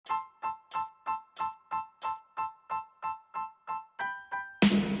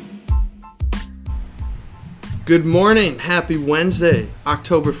Good morning. Happy Wednesday,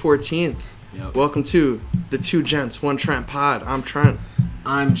 October 14th. Yep. Welcome to the Two Gents, One Trent Pod. I'm Trent.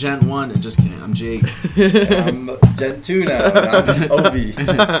 I'm Gent 1. Just kidding. I'm Jake. I'm Gent 2 now, and I'm Obi.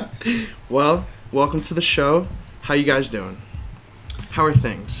 Well, welcome to the show. How you guys doing? How are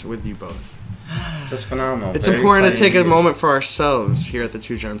things with you both? Just phenomenal. It's Very important to exciting take a year. moment for ourselves here at the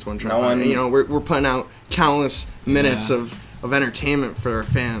Two Gents, One Trent Pod. You know, we're putting out countless minutes of entertainment for our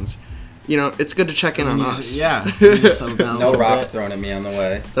fans. You know, it's good to check in on us. Yeah. You just settle down a No little rocks bit. thrown at me on the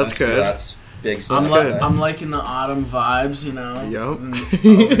way. That's good. That's big stuff. I'm liking the autumn vibes, you know. Yep.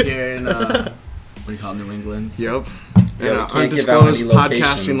 Over here in, what do you call it, New England? Yep. Yeah, And we can't give out undisclosed any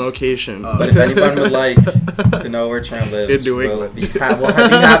podcasting locations. location. But if anyone would like to know where Trent lives, In New we'll England. be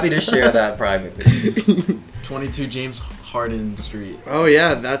happy to share that privately. 22 James Harden Street. Oh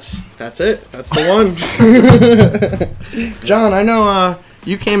yeah, that's it. That's the one. John, I know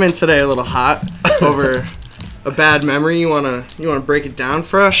you came in today a little hot over a bad memory. You wanna break it down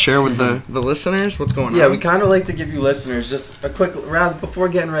for us? Share with the listeners what's going on. Yeah, we kind of like to give you listeners just a quick, rather before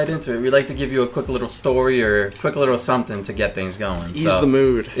getting right into it, we like to give you a quick little story or a quick little something to get things going. Ease the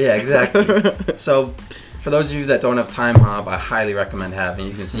mood. Yeah, exactly. So, for those of you that don't have Time Hop, I highly recommend having.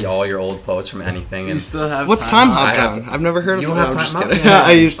 You can see all your old posts from anything. You And still have What's Time Hop, I have John? I've never heard of You it. don't have I'm just Time Hop? kidding. Yeah.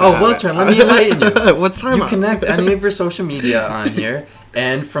 I used to. Oh, have well, it. Trent, let me enlighten you. What's Time You Hop? connect any of your social media on here,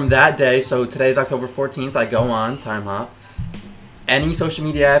 and from that day, so today's October 14th, I go on Time Hop. Any social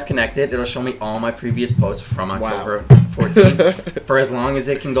media I've connected, it'll show me all my previous posts from October 14th for as long as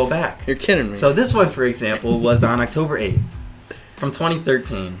it can go back. You're kidding me. So this one, for example, was on October 8th from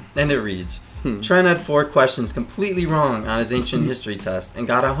 2013, and it reads, Trent had 4 questions completely wrong on his ancient history test and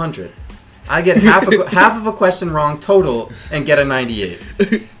got 100. I get half of a question wrong total and get a 98.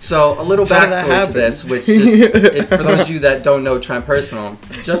 So a little How did that backstory to happen? this, which just, for those of you that don't know Trent personal,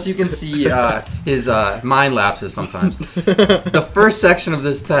 just so you can see his mind lapses sometimes. The first section of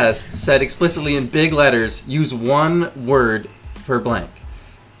this test said explicitly in big letters, use one word per blank.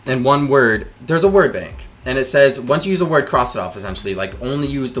 And one word, there's a word bank. And it says, once you use a word, cross it off, essentially. Like, only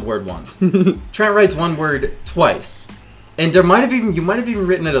use the word once. Trent writes one word twice. And you might have even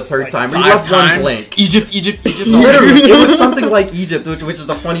written it a third time. Or you left one blank. Egypt. Literally, it was something like Egypt, which is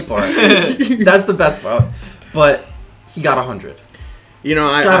the funny part. That's the best part. But he got 100. you know,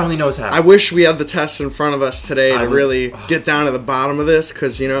 God only knows how. I wish we had the test in front of us today to would- really get down to the bottom of this,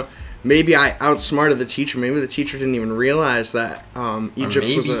 because you know, maybe I outsmarted the teacher. Maybe the teacher didn't even realize that Egypt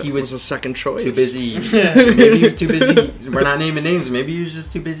maybe was a second choice. Too busy. Maybe he was too busy. We're not naming names. Maybe he was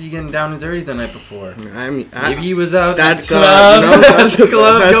just too busy getting down and dirty the night before. I mean, Maybe he was out that's at the club. you know, That's the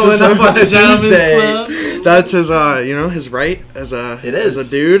club that's going his, up on a Gentleman's Tuesday. Club. That's his his right as a It is. as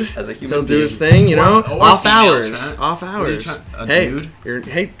a dude. As a human He'll do being. his thing, you know, Or off female, hours, Trent. off What are you hours. trying- a Hey, dude?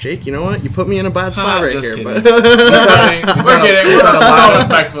 hey, Jake, you know what? You put me in a bad spot right Just here, kidding. but We're kidding. We're all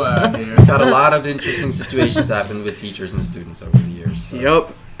respectful out here. Got a lot of interesting situations happen with teachers and students over the years. So. yep.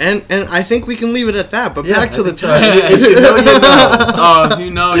 And I think we can leave it at that. But Yeah, back to I the think so. test. If you know, you know. Oh, if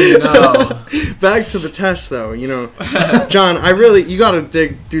you know, you know. Back to the test, though. You know, John, you got to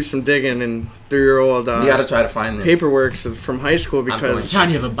do some digging and through your old You got to try to find this. paperworks from high school, going because John,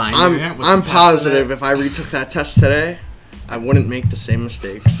 you have a binder. I'm positive if I retook that test today, I wouldn't make the same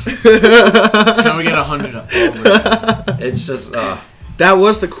mistakes. Can we get 100 over? It's just, That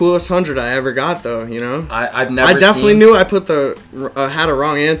was the coolest 100 I ever got, though. You know, I've never. I definitely seen, knew I put had a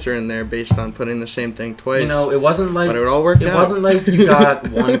wrong answer in there based on putting the same thing twice. You know, it wasn't like but it all worked out. It wasn't like you got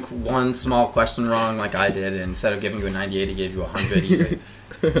one small question wrong like I did, and instead of giving you a 98, he gave you 100. He said,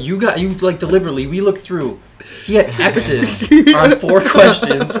 you like deliberately. We looked through. He had X's on 4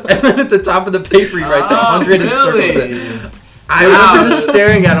 questions, and then at the top of the paper he writes 100 and circles it. I remember just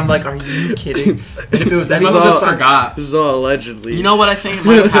staring at him like, "Are you kidding?" And if it was He anyone must have else, just forgot. This is all allegedly. You know what I think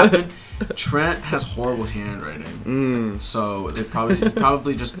might have happened? Trent has horrible handwriting. So they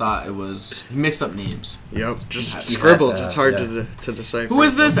probably just thought it was... He mixed up names. Yep, just had scribbles. that, It's hard yeah. to decipher. Who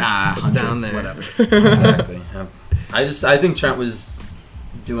is this? Ah, It's 100, down there. Whatever. exactly. Yeah. I think Trent was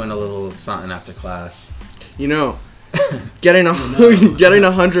doing a little something after class. You know, getting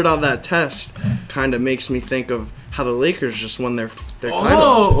 100 on that test kind of makes me think of how the Lakers just won their title.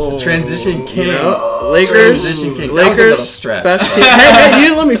 Oh, Transition king. You know, Lakers, Transition king. That was a little Lakers, stretch. best team. Hey, you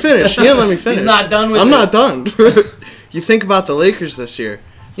didn't let me finish. He's not done with I'm it. not done. You think about the Lakers this year.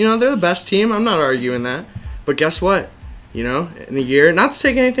 You know, they're the best team. I'm not arguing that. But guess what? You know, in a year, not to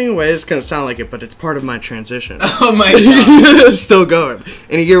take anything away, it's going to sound like it, but it's part of my transition. Oh my god. Still going.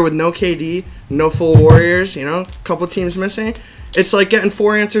 In a year with no KD, no full Warriors, you know, a couple teams missing, it's like getting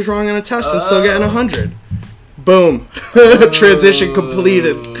 4 answers wrong on a test and still getting 100. Boom. Transition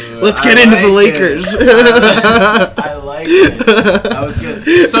completed. Let's get into the Lakers. I like it. That was good.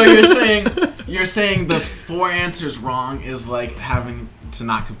 So you're saying the 4 answers wrong is like having to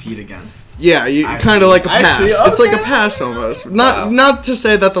not compete against. Yeah, you I kind see. of like a I pass. see. It's like a Okay. pass almost. Wow. Not to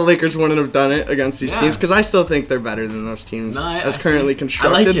say that the Lakers wouldn't have done it against these Yeah. teams, because I still think they're better than those teams No, I as see. currently I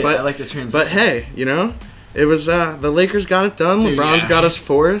constructed. like it. But I like the transition. but hey, you know, it was the Lakers got it done. Dude, LeBron's yeah. got us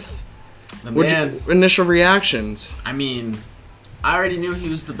 4th. the What'd man. you- initial reactions? I mean, I already knew he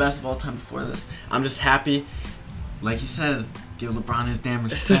was the best of all time before this. I'm just happy, like you said, give LeBron his damn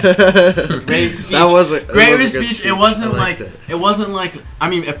respect. Great speech. That was a Great that was a good speech. speech. It wasn't I like liked it wasn't like. I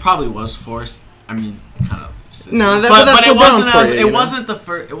mean, it probably was forced. I mean, kind of. No, that- but that's it LeBron wasn't for as you, it you know? wasn't the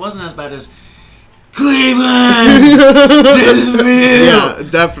first. It wasn't as bad as Cleveland. This is real. Yeah,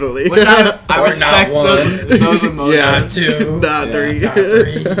 definitely. Which I Or respect not those emotions. Yeah. Not 2. Not Yeah, 3. not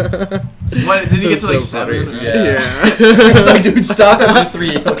 3. What did he get That's to like so funny. 7? Yeah. Yeah. I was like, dude, stop after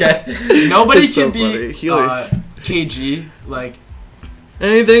 3, okay? Nobody It's so can funny. beat Healy. KG. Like,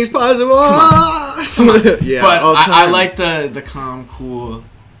 Anything's possible. Yeah, but all I time. like the calm, cool.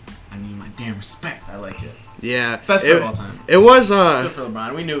 I need my damn respect. I like it. Yeah, Best player of all time. It was Good for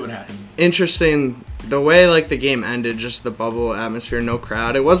LeBron. We knew it would happen. interesting the way like the game ended, just the bubble atmosphere, no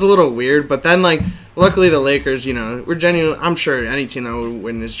crowd. It was a little weird, but then like luckily the Lakers, you know, were genuine. I'm sure any team that would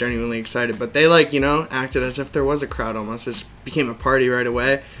win is genuinely excited, but they like, you know, acted as if there was a crowd almost. It became a party right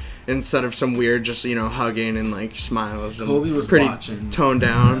away instead of some weird just, you know, hugging and like smiles and Kobe was pretty watching. toned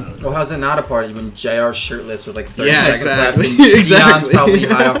down. Well, how's it not a party when JR shirtless with like 30 Yeah, seconds exactly. left? And Exactly. Deion's probably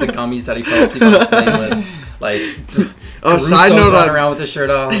high off the gummies that he fell asleep on the plane with. Like, Oh, Caruso's side note running on around with his shirt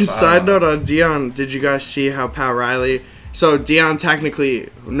off. Side note on Deion, did you guys see how Pat Riley? So Deion technically,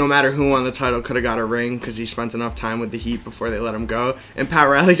 no matter who won the title, could have got a ring because he spent enough time with the Heat before they let him go. And Pat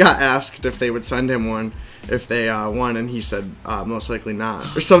Riley got asked if they would send him one if they won, and he said most likely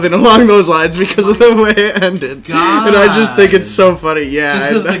not, or something along those lines because of the way it ended. God. And I just think it's so funny. Yeah, Just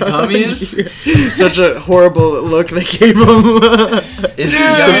I 'cause the know. gummies? Such a horrible look they gave him. Is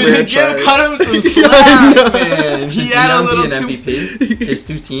Dude, Deion, cut him some I slack, know. man. should He had a Deion little be an too. MVP? His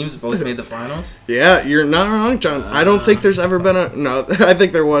 2 teams both made the finals. Yeah, you're not wrong, John. I don't think there's ever been a no. I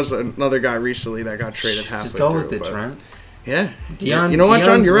think there was another guy recently that got traded halfway Just go through, with it, but- Trent. Yeah, Deion- You know what,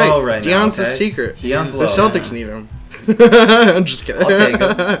 John? Deion's You're right. low right now, Deion's the okay? secret. Deion's The low. Celtics yeah. need him. I'm just kidding. Okay,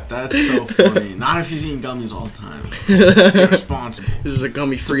 good. That's so funny. Not if he's eating gummies all the time. It's irresponsible. This is a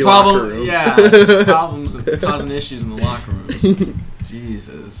gummy-free Problem. locker room. Yeah, it's problems causing issues in the locker room.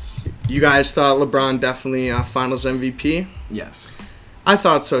 Jesus. You guys thought LeBron definitely Finals MVP? Yes. I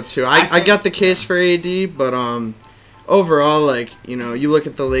thought so too. I I think- got the case for AD, but overall, like, you know, you look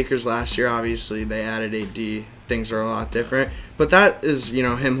at the Lakers last year. Obviously, they added AD. Things are a lot different, but that is, you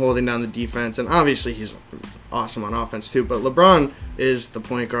know, him holding down the defense, and obviously he's awesome on offense too. But LeBron is the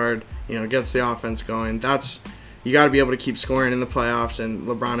point guard. You know, gets the offense going. That's you got to be able to keep scoring in the playoffs, and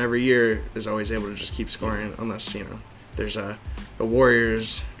LeBron every year is always able to just keep scoring unless, you know, there's a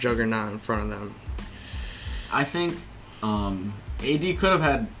Warriors juggernaut in front of them. I think AD could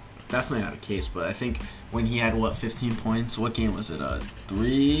have definitely had a case, but I think when he had 15 points, what game was it?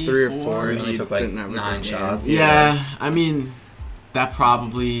 3 3 or 4? 4. He only took like didn't have a 9 good shots. game. Yeah, I mean, that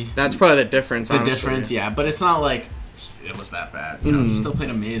probably That's probably the difference. the honestly. difference. Yeah, but it's not like it was that bad. You know, he Mhm. still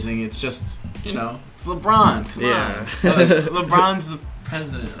played amazing. It's just, you know, it's LeBron. Come Yeah. on, LeBron's the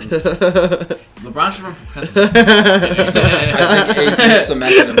president. LeBron should run for president. Just kidding. I think AD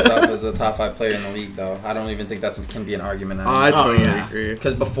cemented himself as a top 5 player in the league, though. I don't even think that can be an argument Oh, I anymore. totally yeah. agree.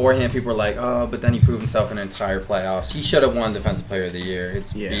 Because beforehand, people were like, "Oh, but then he proved himself in an entire playoffs. He should have won Defensive Player of the Year."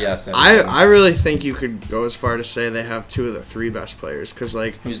 It's Yeah, BS. I really think you could go as far to say they have 2 of the 3 best players. Because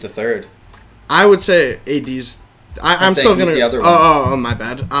like Who's the third? I would say AD's. I'm saying still who's gonna. the other one? Oh, my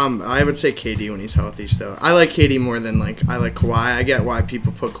bad. I would say KD when he's healthy. Still, I like KD more than like I like Kawhi. I get why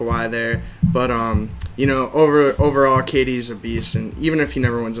people put Kawhi there, but you know, overall KD's a beast, and even if he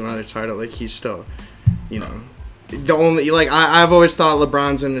never wins another title, like he's still, you know. The only like I've always thought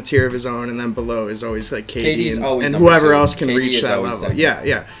LeBron's in a tier of his own, and then below is always like KD KD's and, always and number whoever 2. else can KD reach is that always level. second.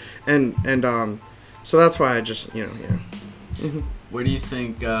 Yeah, and so that's why I just Where do you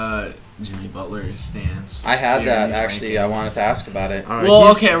think Jimmy Butler stands? I had here in that these actually. I rankings? wanted to ask about it. Well,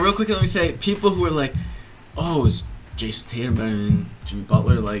 he's- okay, real quick, let me say, people who are like, "Oh, is Jason Tatum better than Jimmy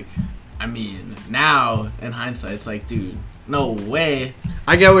Butler?" Like, I mean, now in hindsight, it's like, dude, no way.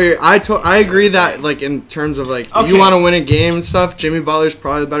 I get where I agree that like in terms of like Okay. you want to win a game and stuff, Jimmy Butler's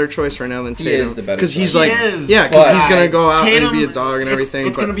probably the better choice right now than He Tatum. is the better because he's choice. like He is. yeah, because But- he's gonna go out Tatum, and be a dog and everything.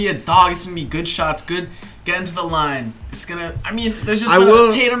 It's but gonna be a dog. It's gonna be good shots, good get into the line. It's gonna. I mean, there's just I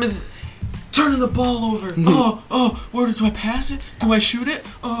will- Tatum is. turning the ball over. Where do I pass it? Do I shoot it?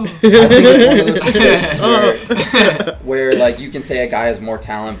 Oh. I think it's one of those situations where like you can say a guy has more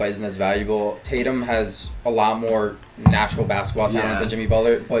talent but isn't as valuable. Tatum has a lot more natural basketball talent than Jimmy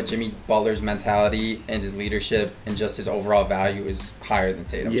Butler, but Jimmy Butler's mentality and his leadership and just his overall value is higher than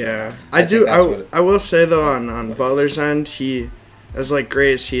Tatum's. Yeah, I I will say though on Butler's end, he, as like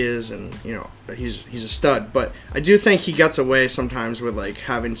great as he is, and you know he's a stud, but I do think he gets away sometimes with like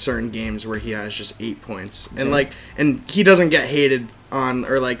having certain games where he has just 8 points, and he doesn't get hated on,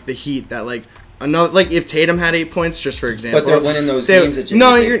 or like the Heat that like another, like if Tatum had 8 points, just for example, But they're winning those games at Jimmy's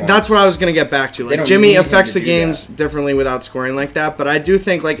 8 points. That's what I was gonna get back to. They Like don't Jimmy need him affects to the do games that. differently without scoring like that, but I do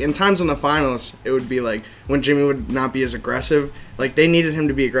think like in times in the finals, it would be like when Jimmy would not be as aggressive. Like they needed him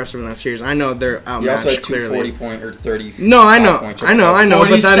to be aggressive in that series. I know they're He also outmatched had two clearly. 40-point or 30. No, I know. But then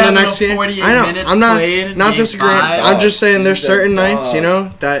the next game, 48 I know. minutes I'm not played, not game disagreeing. 5. I'm just saying there's He's a certain nights, dog. you know,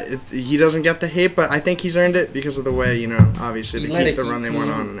 that he doesn't get the hate, but I think he's earned it because of the way, you know, obviously He the led Heat, a the Heat run they went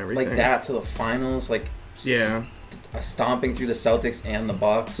team on and everything. like that to the finals, like Yeah. stomping through the Celtics and the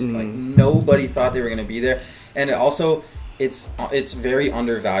Bucks. Mm. Like nobody thought they were gonna be there, and also it's very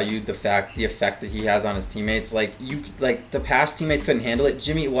undervalued the effect that he has on his teammates. Like the past teammates couldn't handle it.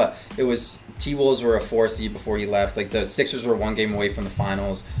 Jimmy, it was T-Wolves were a 4 seed before he left. Like the Sixers were 1 game away from the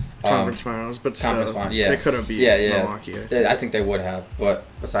finals. Conference finals, but still, Conference final, yeah. they could have beat Milwaukee. I think they would have, but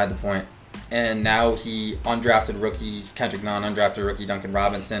beside the point. And now he undrafted rookie Kendrick Nunn, undrafted rookie Duncan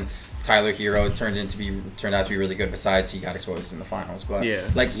Robinson, Tyler Hero turned out to be really good. Besides, he got exposed in the finals. But Yeah.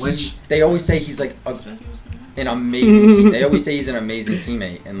 like they always say he's like Said he was gonna have- an amazing team. They always say he's an amazing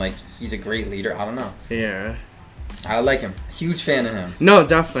teammate and like he's a great leader. I don't know. Yeah. I like him. Huge fan of him. No,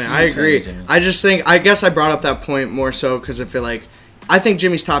 definitely. I Huge fan agree. of Jimmy. I just think, I guess I brought up that point more so because I feel like, I think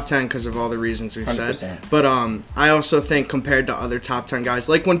Jimmy's top 10 because of all the reasons we've 100%. said. But I also think compared to other top 10 guys,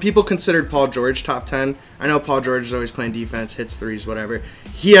 like when people considered Paul George top 10, I know Paul George is always playing defense, hits threes, whatever.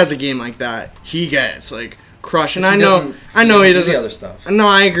 He has a game like that. He gets like crushed. And I know he do doesn't. the other stuff. No,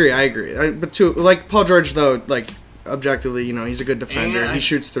 I agree. But too, like Paul George though, like objectively, you know, he's a good defender. And He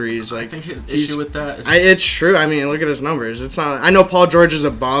shoots threes. Like I think his he's- issue with that is it's true. I mean, look at his numbers. It's not. I know Paul George is a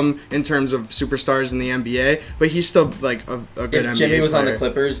bum in terms of superstars in the NBA, but he's still like a good NBA If Jimmy was player. on the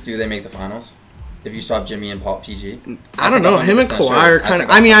Clippers, do they make the finals? If you swap Jimmy and Paul PG, I don't know. Him and 100% Kawhi sure. are kind of.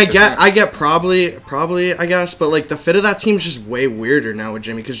 think I mean, 100%. I get probably, I guess, but like the fit of that team's just way weirder now with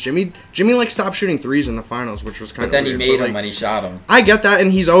Jimmy because Jimmy like stopped shooting threes in the finals, which was kind But of. then weird, he made but, him when he shot him. I get that,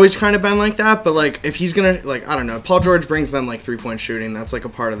 and he's always kind of been like that. But like, if he's gonna like, I don't know, Paul George brings them like 3-point shooting. That's like a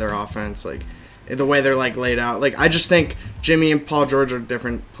part of their offense. Like the way they're like laid out. Like I just think Jimmy and Paul George are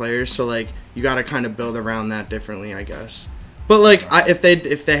different players. So like you got to kind of build around that differently, I guess. But like if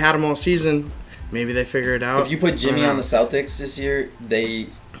they had him all season, maybe they figure it out. If you put Jimmy I on don't the know. Celtics this year, they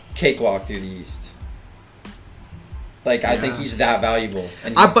cakewalk through the East. Like I think he's that valuable.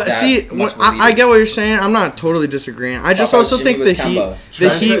 And he's But that see, much of a I leader. get what you're saying. I'm not totally disagreeing. I just How about also Jimmy think with the Heat, Kemba? the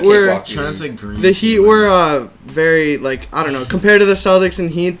Trent's Heat a were. cakewalk. Trent's a green. The Heat were very, like, I don't know, compared to the Celtics and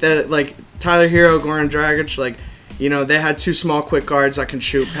Heat, that, like, Tyler Hero, Goran Dragic, like, you know, they had two small quick guards that can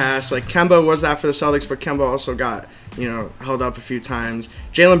shoot pass. Like, Kemba was that for the Celtics, but Kemba also got, you know, held up a few times.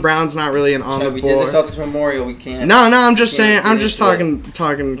 Jaylen Brown's not really an We on-the-ball. did the Celtics Memorial. We can't. No, I'm just can't saying, I'm get just into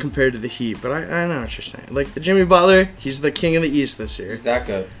talking compared to the Heat, but I know what you're saying. Like, the Jimmy Butler, he's the king of the East this year. He's that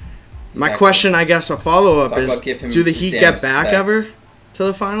good. He's My that question, I guess, a follow-up Talk is, about give him do the his Heat damn get back respect. ever to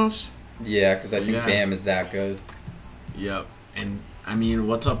the finals? good. Yeah, because I think Yeah. Bam is that good. Yep. And I mean,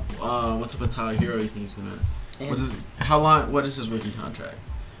 what's up with Tyler Hero? You think he's gonna? And- How long? What is his rookie contract?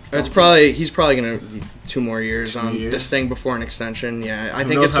 He's probably gonna 2 more years 2 on years? this thing before an extension. Yeah, I Who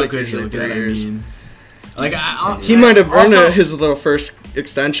think knows it's how like good usually he'll 3 get. years. I mean, like He might have earned also, his little first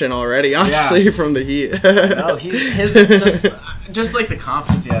extension already, honestly, from the Heat. No, his just like the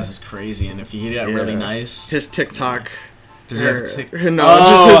confidence he has is crazy, and if he got really Yeah. nice, His TikTok. does he have a tick? No, Oh,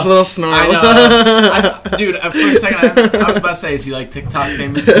 just his little snarl. I know. Dude, for a second, I was about to say, is he like TikTok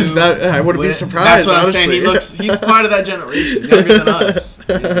famous too? I wouldn't be With- surprised. That's what honestly. I'm saying. He's part of that generation, younger than us.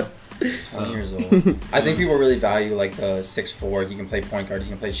 You know? 20 years old. I think people really value like the 6'4". He can play point guard. He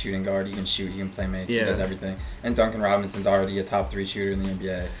can play shooting guard. He can shoot. He can play make. He Yeah. does everything. And Duncan Robinson's already a top 3 shooter in the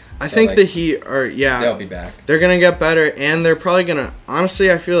NBA. I So, think like, the Heat are, they'll be back. they're gonna get better, and they're probably gonna.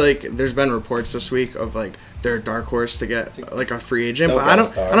 Honestly, I feel like there's been reports this week of like they're a dark horse to get like a free agent, They'll but get I a don't.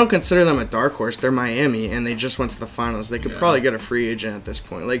 star. I don't consider them a dark horse. They're Miami, and they just went to the finals. They could Yeah. probably get a free agent at this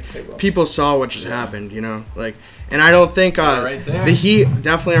point. Like They will. people saw what just Yeah. happened, you know. Like, and I don't think right there. the Heat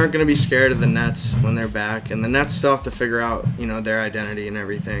definitely aren't gonna be scared of the Nets when they're back, and the Nets still have to figure out, you know, their identity and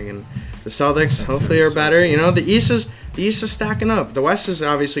everything. And the Celtics hopefully gonna are be better. You know, the East is stacking up. The West has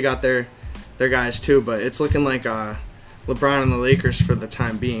obviously got their their guys too. But it's looking like LeBron and the Lakers for the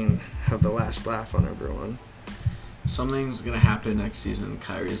time being have the last laugh on everyone. Something's gonna happen next season.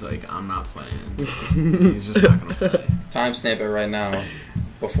 Kyrie's like, I'm not playing. He's just not gonna play. Timestamp it right now.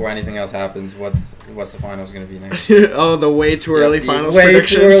 Before anything else happens, what's the finals going to be next year? Oh, the way too early finals way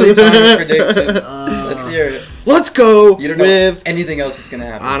prediction. Too early finals prediction. Let's hear it. Let's go You don't know with anything else that's going to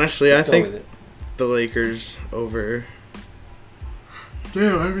happen. honestly, Let's I go with think it. the Lakers over.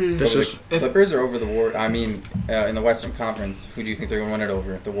 Damn, I mean, This Over is the Clippers or over the Warriors? I mean, in the Western Conference, who do you think they're going to win it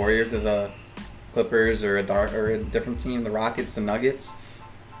over? The Warriors or the Clippers or a different team? The Rockets, the Nuggets,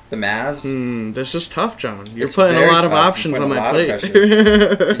 the Mavs? this is tough, John. You're It's putting a very lot of tough. options You're on putting my a lot of plate.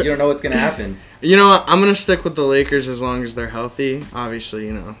 pressure. 'Cause you don't know what's going to happen. You know what? I'm gonna stick with the Lakers as long as they're healthy. Obviously,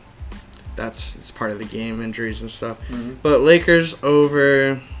 you know, it's part of the game, injuries and stuff. Mhm. But Lakers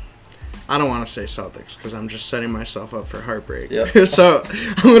over. I don't want to say Celtics because I'm just setting myself up for heartbreak. Yep. So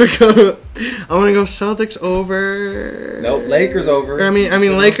I'm gonna go Celtics over. Nope, Lakers over. I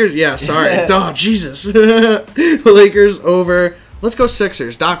mean Lakers. Yeah, sorry. Oh Jesus. Lakers over. Let's go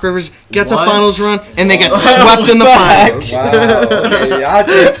Sixers. Doc Rivers gets What? a finals run, and they get swept in the finals. Wow. Okay, I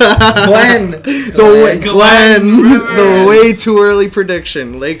think Glenn. Glenn, Rivers. the way too early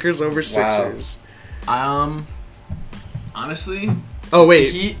prediction. Lakers over Sixers. honestly, Oh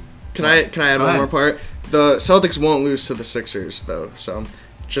wait, Heat. can I add Go one ahead. more part? The Celtics won't lose to the Sixers though, so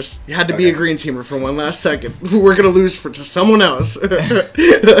just you had to be a Okay. green teamer for one last second. We're gonna lose to someone else.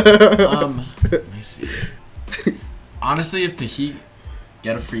 Let me see. Honestly, if the Heat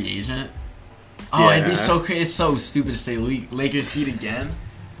get a free agent, it'd Yeah. be so crazy. It's so stupid to say Lakers Heat again.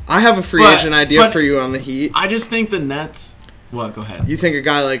 I have a free agent idea for you on the Heat. I just think the Nets. What? Go ahead. You think a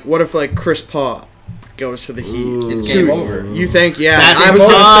guy like what if like Chris Paul goes to the Heat? Ooh. It's game over. You think yeah? That's I was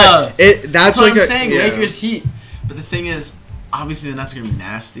gonna tough. say it. That's what like I'm a, saying. yeah. Lakers Heat. But the thing is, obviously the Nets are gonna be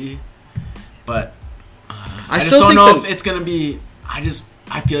nasty. But I just still don't think know the- if it's gonna be.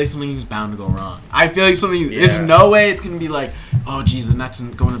 I feel like something's bound to go wrong. I feel like something. Yeah. It's no way it's gonna be like, oh geez, the Nets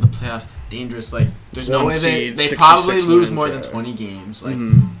going to the playoffs, dangerous. Like there's no One way seed, they 66 probably lose wins, more yeah. than 20 games. Like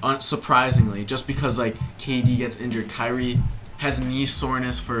Mhm. surprisingly, just because like KD gets injured, Kyrie has knee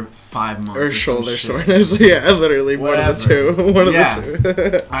soreness for 5 months Or some shoulder shit. soreness. Yeah, literally one of the two. One of Yeah.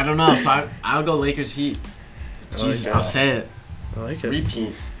 the two. I don't know. So I'll go Lakers Heat. Jesus, that. I'll say it. I like it.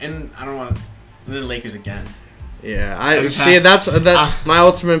 Repeat. And I don't want to. And then Lakers again. Yeah, I just see. have- That's my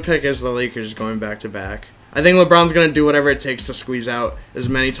ultimate pick is the Lakers going back to back. I think LeBron's gonna do whatever it takes to squeeze out as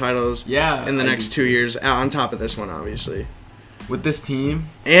many titles Yeah. in the I next do. 2 years, on top of this one, obviously. With this team,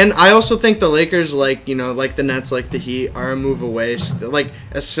 And I also think the Lakers, like the Nets, like the Heat, are a move away. Like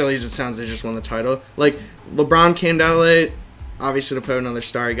as silly as it sounds, they just won the title. Like LeBron came to LA, obviously to play with another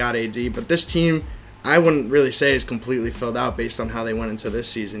star. He got AD, but this team, I wouldn't really say is completely filled out based on how they went into this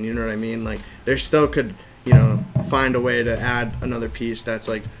season. You know what I mean? Like they still could, find a way to add another piece that's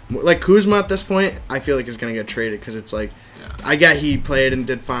like Kuzma at this point. I feel like is gonna get traded because it's like, I get he played and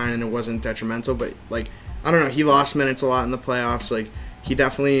did fine and it wasn't detrimental, but like I don't know, he lost minutes a lot in the playoffs. Like he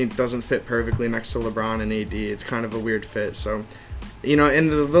definitely doesn't fit perfectly next to LeBron and AD. It's kind of a weird fit. So. And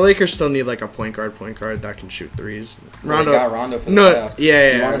the Lakers still need like a point guard that can shoot threes. They got Rondo for the no, playoffs.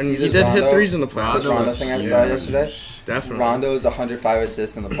 yeah, You wanna and see he this did hit Rondo? threes in the playoffs. This Rondo thing I saw yesterday. Definitely. Rondo's 105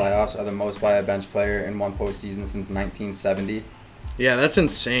 assists in the playoffs are the most by a bench player in one postseason since 1970. Yeah, that's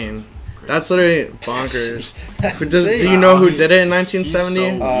insane. That's literally bonkers. That's Do insane. you know who Wow, did it in he's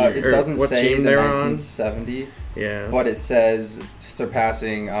 1970? so It Or doesn't what say team the they were on? 1970, Yeah. but it says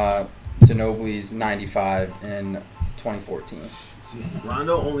surpassing Ginobili's 95 in 2014. see,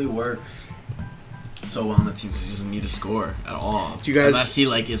 Rondo only works so well on the team because he doesn't need to score at all. Do you guys- Unless he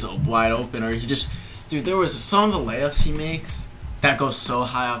like is wide open or he just, dude. There was some of the layups he makes that goes so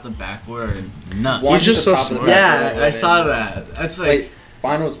high off the backboard are nuts. One He's just at the so top of the smart. backboard, Yeah, I saw that. That's like Wait,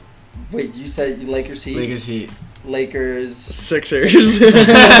 finals. Wait, you said Lakers Heat? Lakers Heat. Lakers. Sixers. I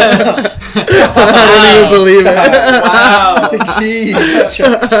don't even believe it. Wow. Jeez.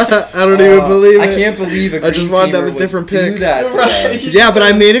 I don't even believe it. I can't believe a I just green wanted to have teamer a would different do pick. that to Right. us. Yeah, but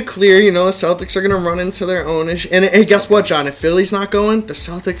I made it clear, the Celtics are going to run into their own issue. And hey, guess what, John? If Philly's not going, the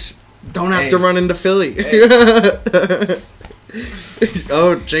Celtics don't have to run into Philly.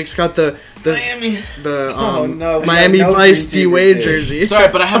 Oh, Jake's got the Miami. Oh, no, we Miami got no Vice green D Wade teamers here. jersey. It's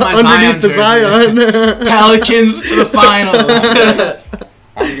alright, but I have my underneath Zion the jersey. Zion. Pelicans to the finals.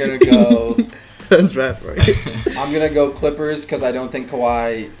 I'm gonna go. That's bad for you. I'm gonna go Clippers because I don't think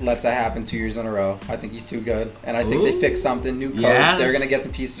Kawhi lets that happen 2 years in a row. I think he's too good, and I think they Ooh. fix something. New coach, Yes. they're gonna get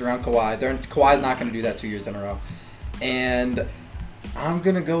some pieces around Kawhi. Kawhi's not gonna do that 2 years in a row, and I'm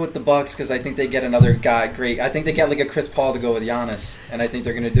gonna go with the Bucks because I think they get another guy. Great. I think they get like a Chris Paul to go with Giannis, and I think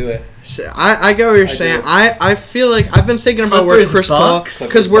they're gonna do it. So I get what you're saying. do. I feel like I've been thinking about where Clippers, Chris Paul, Bucks.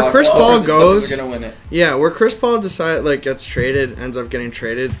 because where Chris Paul Clippers goes, are gonna win it. yeah, where Chris Paul gets traded, ends up getting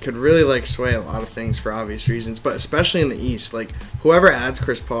traded, could really like sway a lot of things for obvious reasons. But especially in the East, like whoever adds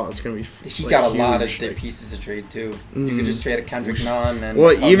Chris Paul, it's gonna be. He like, got a lot of huge, their like- pieces to trade too. You could just trade a Kendrick Nunn and.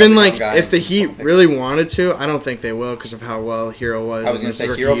 Well, even another like young guy if the and Heat pick him. really wanted to, I don't think they will because of how well Hero was. I was in gonna his say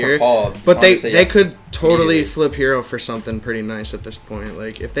rookie Hero year. for Paul. But I would say they yes could totally immediately. flip Hero for something pretty nice at this point.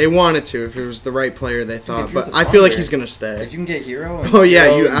 Like if they wanted to, if it was the right player they thought. you're But the I feel like Thunder, he's gonna stay. If you can get Hero. And Oh, yeah,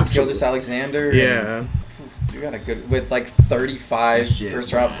 Hero you and absolutely- Gilgeous Alexander. Yeah, And you got a good with like 35 SGA is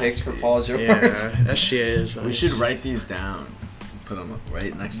first round picks for nasty. Paul George. yeah. SGA is. We nice. should write these down. Put them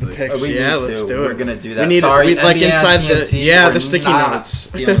right next to the Picks. We Yeah, need let's to. do it. We're gonna do that. We need Sorry, we, like NBA inside and the TNT, we're the sticky not notes.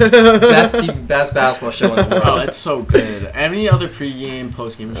 stealing. best basketball show in the world. Oh, it's so good. Any other pregame,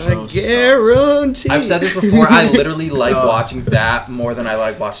 postgame show I sucks. guarantee. I've said this before. I literally like Oh. watching that more than I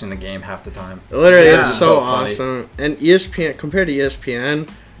like watching the game half the time. Literally, Yeah. it's It's so so funny. awesome. And ESPN compared to ESPN,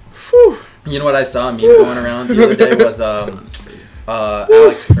 whew. You know what I saw a meme going around the other day was Honestly.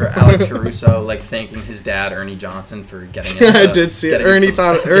 Alex Caruso like thanking his dad Ernie Johnson for getting into, I did see it. getting Ernie into-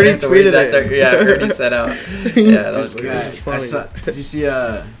 thought- getting Ernie into where he's tweeted at there. it. Yeah, Ernie set out. Yeah, that was This good. is funny. I saw, did you see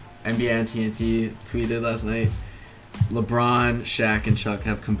NBA and TNT tweeted last night? LeBron, Shaq, and Chuck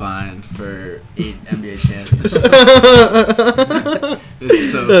have combined for 8 NBA championships.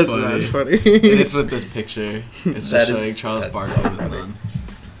 It's so That's funny. mad funny. And it's with this picture. It's That just is- showing Charles that's Barkley so with funny. none.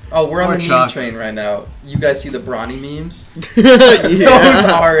 Oh, we're on Or the meme Chuck. train right now. You guys see the Bronny memes? Yeah. Those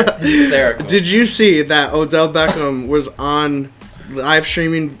are hysterical. Did you see that Odell Beckham was on live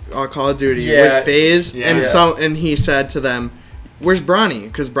streaming Call of Duty Yeah. with FaZe, Yeah. and he said to them, "Where's Bronny?"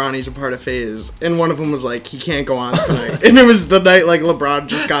 Because Bronny's a part of FaZe, and one of them was like, "He can't go on tonight," and it was the night like LeBron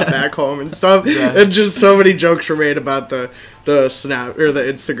just got back home and stuff, Yeah. and just so many jokes were made about the Snap or the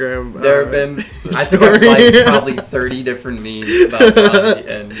Instagram. There have been, I think I've story. liked probably 30 different memes about Bronny,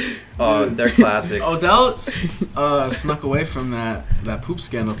 and they're classic. Odell snuck away from that poop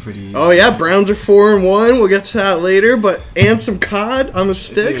scandal pretty easy. Oh yeah, Browns are 4-1. We'll get to that later, but and some COD on the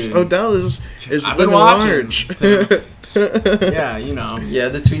sticks. Dude. Odell is I've been living watching. large. Yeah, you know. Yeah,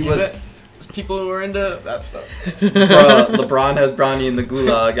 the tweet He's was, it's people who are into that stuff. LeBron has Bronny in the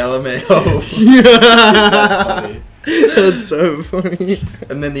gulag, LMAO. That's funny. That's so funny.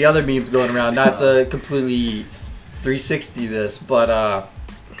 And then the other memes going around, not to completely 360 this, but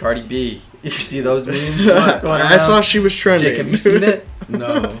Cardi B. You see those memes going around? I saw she was trending. Jake, have you seen it?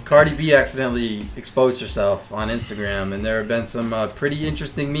 No. Cardi B accidentally exposed herself on Instagram, and there have been some pretty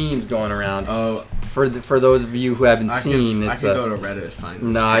interesting memes going around. Oh, For those of you who haven't I seen, can it's go to Reddit and find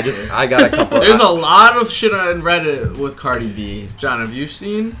this no. I picture. got a couple. There's a lot of shit on Reddit with Cardi B. John, have you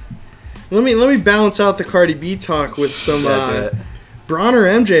seen? Let me balance out the Cardi B talk with some That's it. Braun or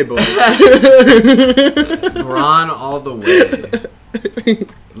MJ boys. Braun all the way.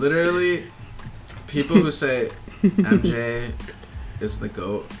 Literally, people who say MJ is the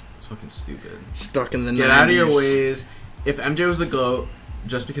GOAT, it's fucking stupid. Stuck in the 90s. Get out of your ways. If MJ was the GOAT,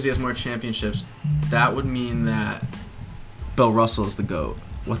 just because he has more championships, that would mean that Bill Russell is the GOAT.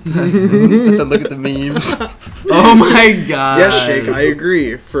 What the But then look at the memes. Oh my god. Yes, Jake, I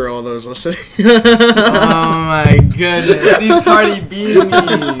agree. For all those listening. Oh my goodness. These Cardi B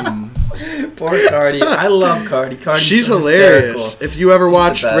memes. Poor Cardi. I love Cardi. Cardi's She's so hilarious. hysterical. If you ever She's the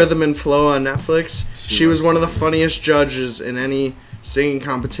watched best. Rhythm and Flow on Netflix, she was was one of the funny. funniest judges in any singing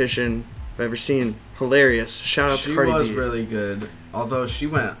competition I've ever seen. Hilarious. Shout out She to Cardi was B. really good, although she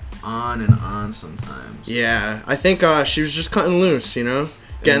went on and on sometimes. Yeah, I think she was just cutting loose, you know?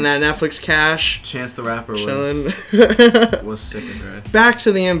 Getting that Netflix cash, Chance the Rapper chilling. was sick of her. Back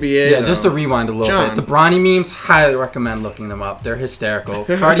to the NBA. Yeah, just to though. rewind a little John. bit. The Bronny memes, highly recommend looking them up. They're hysterical.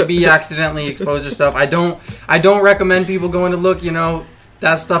 Cardi B accidentally exposed herself. I don't recommend people going to look, you know,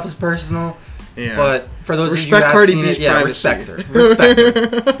 that stuff is personal. Yeah. But for those Respect of you who have Cardi seen B's it, yeah, privacy. respect her. Respect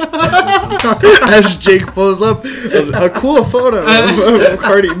her. As Jake pulls up a cool photo of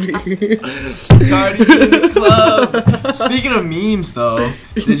Cardi B. Cardi B in the club. Speaking of memes, though,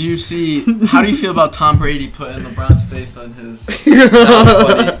 did you see? How do you feel about Tom Brady putting LeBron's face on his? That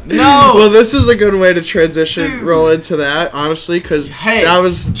was funny. No. Well, this is a good way to transition, Dude. roll into that, honestly, because Hey, that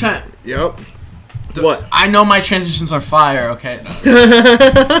was. Trent. Yep. What? I know my transitions are fire. Okay. No.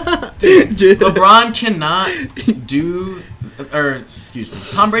 Dude. LeBron cannot do, or excuse me,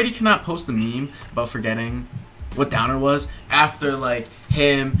 Tom Brady cannot post a meme about forgetting what Downer was after like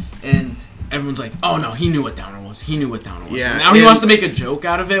him and everyone's like, oh no, he knew what Downer was. He knew what Downer was. Yeah, And now he and- wants to make a joke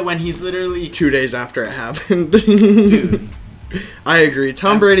out of it when he's literally, 2 days after it happened. dude. I agree.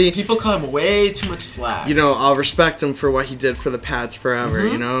 Tom Brady, People cut him way too much slack. you know, I'll respect him for what he did for the Pats forever.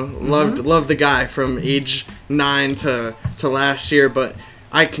 You know, loved the guy from age 9 to last year, but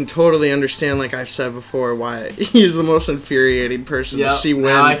I can totally understand, like I've said before, why he's the most infuriating person to see win,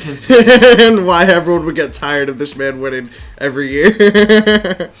 now I can see and why everyone would get tired of this man winning every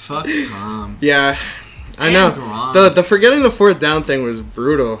year. Fuck Tom. Yeah, I And know. Gronk. The forgetting the fourth down thing was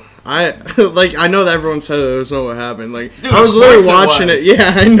brutal. I know that everyone said it was not what happened. Like, Dude, I was of literally course it watching it. was.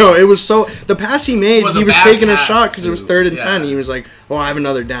 Yeah, I know. It was so the pass he made, It was he a was bad taking a pass, shot because it was too. 3rd and Yeah. 10. He was like, "Well, I have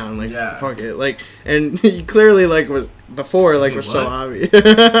another down." Like, Yeah. fuck it. Like, and he clearly like was before like Wait, was so what?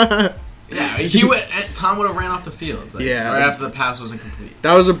 obvious. Yeah, Tom would have ran off the field. Like, Yeah. right after the pass was incomplete.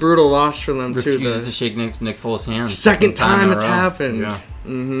 That was a brutal loss for them too. Refuses to The shake Nick Foles' hand. second time in a it's row. happened. Yeah.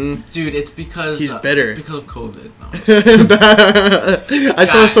 Mm-hmm. Dude, it's because He's bitter. Because of COVID. No, I'm just- I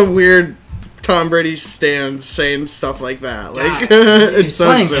saw God. some weird Tom Brady stands saying stuff like that. Like, God. it's so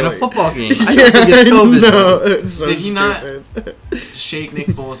Playing silly. in a football game. I Yeah, don't think it's COVID. no, it's so Did he not- stupid. Shake Nick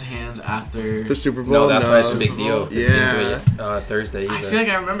Foles' hands after. The Super Bowl? No, that's why it's a Super big deal. Bowl. 'cause he didn't Yeah. do it, Thursday either. I feel like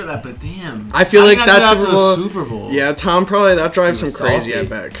I remember that, but damn. I feel How like did I do that's after a little- the Super Bowl. Yeah, Tom probably that drives He him was crazy. I salty.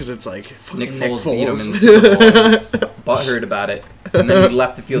 bet because it's like fucking Nick Foles beat him in the Foles. Super Bowl. He was butthurt about it, and then he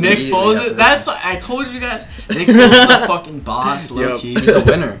left the field. Nick immediately Foles. after That's that. what I told you guys. Nick Foles is a fucking boss, low Yep. key. He's a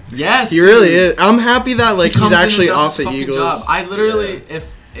winner. Yes, He dude. really is. I'm happy that like He comes he's in and actually does off his the fucking Eagles. job. I literally,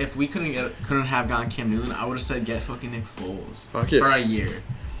 if we couldn't have gone Cam Newton, I would have said get fucking Nick Foles Fuck it. for a year.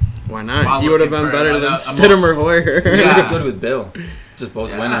 Why not? While He would have looking been for better like than a Stidham or Hoyer. Yeah. Good with Bill. Just both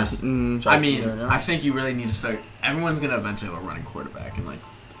Yeah. winners. Mm. I mean, I think you really need to start. Everyone's gonna eventually have a running quarterback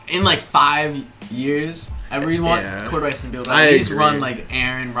in like 5 years. Everyone Yeah. quarterback's gonna be able to I at least agree. run like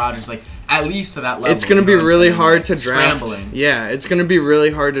Aaron Rodgers, like at least to that level. It's gonna you be know what I'm really saying? hard to Like, draft. Scrambling. Yeah, it's gonna be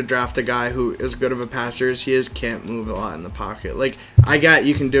really hard to draft a guy who, as good of a passer as he is, can't move a lot in the pocket. Like, I got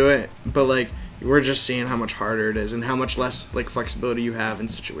you can do it, but like we're just seeing how much harder it is and how much less like flexibility you have in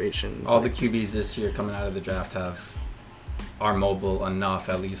situations. all the Like, QBs this year coming out of the draft are mobile enough,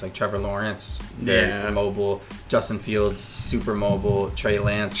 at least. Like Trevor Lawrence, very Yeah. mobile. Justin Fields, super mobile. Trey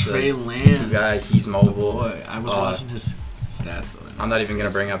Lance, Trey the Lance, two guy, he's mobile. boy, I was watching his stats though. I'm not even gonna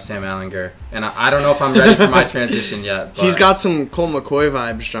bring up Sam Ellinger, and I don't know if I'm ready for my transition yet. But he's got some Colt McCoy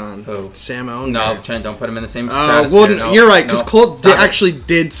vibes, John. Who? Sam Ellinger. no, Trent. Don't put him in the same stratosphere. Well, No, you're right, because no, Colt stop it. actually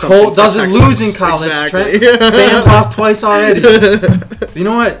did something. Colt for doesn't Texas. lose in college. Exactly. Trent. Sam's lost twice already. You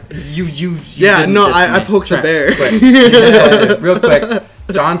know what? You Yeah, didn't no, diss me. I poked the Trent, bear. quick. Real quick.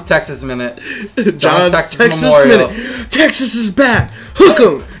 John's Texas Minute. John's Texas Memorial. minute. Texas is back. Hook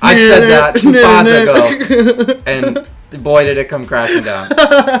 'em. I said that 2 pods ago, and boy did it come crashing down.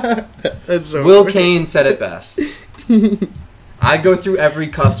 That's so Will funny. Kane said it best. I go through every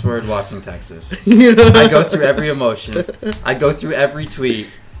cuss word watching Texas. I go through every emotion. I go through every tweet,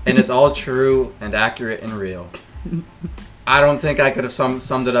 and it's all true and accurate and real. I don't think I could have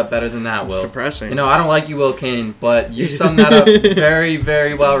summed it up better than that, It's Will. depressing. You know, I don't like you, Will Kane, but you summed that up very,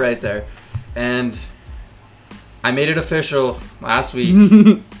 very well right there. And I made it official last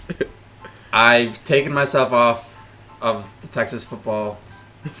week. I've taken myself off of the Texas football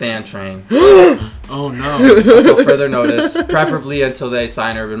fan train Oh no. until further notice, preferably until they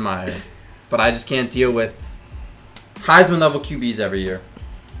sign Urban Meyer. But I just can't deal with Heisman level QBs every year.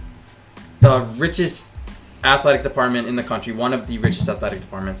 The richest athletic department in the country, one of the richest athletic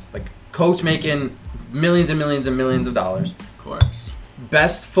departments, like coach making millions and millions and millions of dollars. Of course.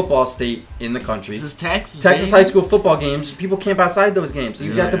 Best football state in the country. This is Texas. Texas baby. high school football games, people camp outside those games. So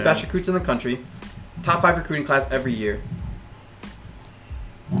you've got the Yeah. best recruits in the country. Top 5 recruiting class every year.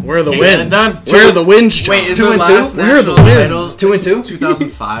 Where are the Can't get it wins? done. Where are the wins, John? Wait, is 2 the and last 2? Where are the national wins? title 2 and 2?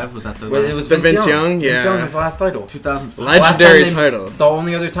 2005? Was that the Well, last? it was The Vince Vince Young. Young? Vince Young Yeah. was the last title. 2005. Legendary Last time they- title. The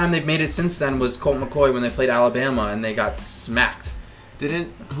only other time they've made it since then was Colt McCoy when they played Alabama and they got smacked.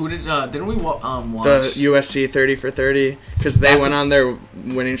 Didn't we watch? The USC 30 for 30 because they That's went a- on their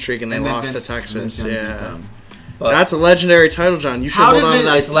winning streak and they and then lost Vince- to Texas. Vince Young beat Yeah, them. But that's a legendary title, John. You should How hold did on to Vince-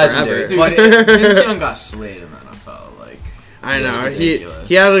 that It's legendary. forever. Dude, Vince Young got slayed in the NFL. Like, I That's know he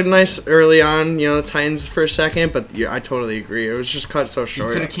ridiculous. had a nice early on, the Titans for a second, but yeah, I totally agree. It was just cut so he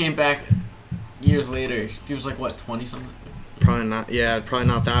short. could have came back years later. He was like what, 20 something? Probably not. Yeah, probably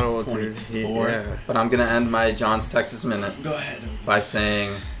not that old. Dude. 24. Yeah. But I'm going to end my John's Texas Minute Go ahead. by saying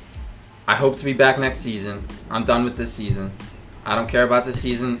I hope to be back next season. I'm done with this season. I don't care about this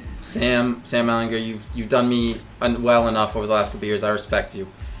season. Sam Ellinger, you've done me well enough over the last couple of years. I respect you.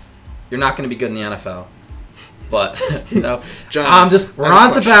 You're not going to be good in the NFL. But John, we're I have a on to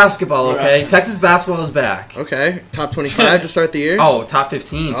question. basketball, okay? Right. Texas basketball is back. Okay, top 25 to start the year. Oh, top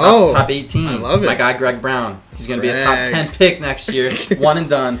 15, Oh, top 18. I love it. My guy Greg Brown. He's gonna be a top Greg. 10 pick next year. One and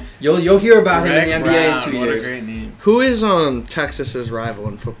done. You'll hear about him in the NBA in 2 What years. a great name. Who is Texas's rival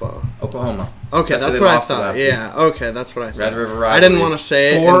in football? Oklahoma. Okay, that's who what they I lost to thought. last week. Yeah, okay, that's what I thought. Red River I didn't rivalry. want to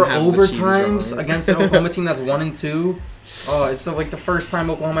say it. 4 and have the teams overtimes wrong. against an Oklahoma team that's 1-2. Oh, it's like the first time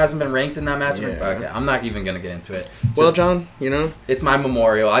Oklahoma hasn't been ranked in that matchup. Yeah. Okay, I'm not even gonna get into it. Well, Just- John, it's my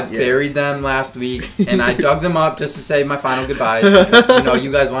memorial. I Yeah. buried them last week, and I dug them up just to say my final goodbyes because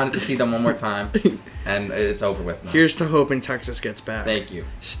you guys wanted to see them one more time, and it's over with now. here's to hoping Texas gets back. Thank you.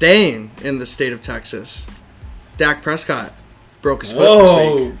 Staying in the state of Texas, Dak Prescott broke his foot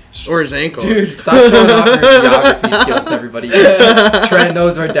this week. Or his ankle. Dude. Stop showing off your geography skills to everybody. Trent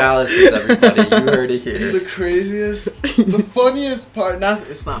knows where Dallas is, everybody. You heard it here. The craziest, the funniest part.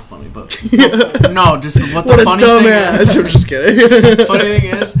 It's not funny, but no, just what the What a funny thing dumbass. is. I'm just kidding. Funny thing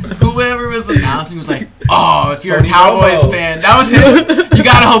is, whoever was announcing was like, "Oh, if you're Tony a Cowboys Romo. fan, that was him. You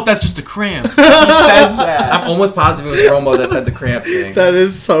gotta hope that's just a cramp." He says that. I'm almost positive it was Romo that said the cramp thing. That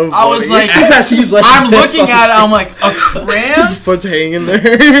is so funny. I was like, Yes, he's like I'm this looking on at it. the I'm like, a his cramp? foot's hanging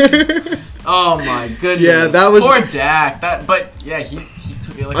there. Oh my goodness. Yeah, that was- poor Dak. But yeah, he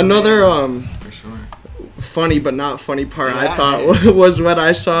took it like Another a man, for sure. funny but not funny part I Yeah, thought was when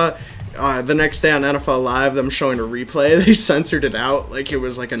I saw the next day on NFL Live them showing a replay. They censored it out like it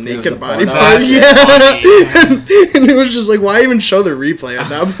was like a naked a body porno. part. That's Yeah, and it was just like, why even show the replay at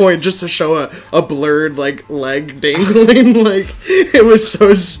that point? Just to show a blurred like leg dangling. Like it was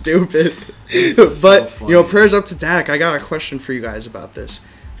so stupid. It's But so you know, funny. prayers up to Dak. I got a question for you guys about this.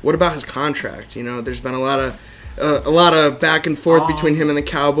 What about his contract? You know, there's been a lot of back and forth between him and the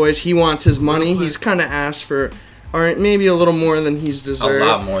Cowboys. He wants his money. He's kind of asked for, all right, maybe a little more than he's A deserved.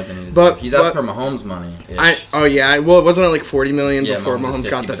 lot more than he deserves. But- He's asking but- for Mahomes money. Well, wasn't it like $40 million Yeah, before Mahomes Mahomes is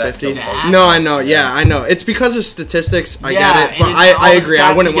got 50, the but that's 50? still bullshit. No, I know. Yeah, I know. It's because of statistics. I Yeah, get it, but and I all the agree. I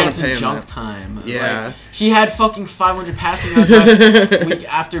stats wouldn't he want gets to pay in him junk that. time. Yeah. Like, he had fucking 500 passing yards last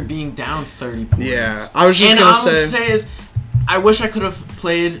week after being down 30 points. Yeah, I was just and gonna all I'm say- say is, I wish I could have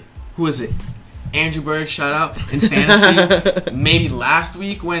played. Who is it? Andrew Bird, shout out, in fantasy. Maybe last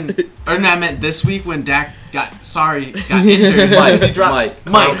week when, or no, I meant this week when Dak got injured. because he dropped Mike,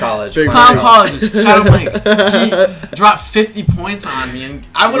 Clown College. Big Clown Mike. College. Shout out Mike. He dropped 50 points on me, and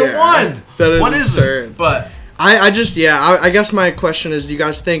I would have Yeah, won. that is What is absurd. this? But I guess my question is, do you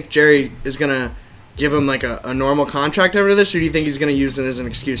guys think Jerry is going to give him like a normal contract over this, or do you think he's going to use it as an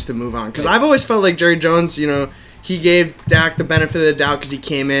excuse to move on? Because I've always felt like Jerry Jones, you know, he gave Dak the benefit of the doubt because he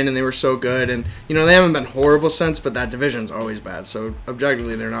came in and they were so good. And, you know, they haven't been horrible since, but that division's always bad. So,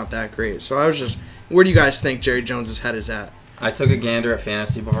 objectively, they're not that great. So, I was just, where do you guys think Jerry Jones' head is at? I took a gander at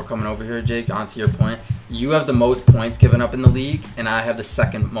fantasy before coming over here, Jake. On to your point, you have the most points given up in the league, and I have the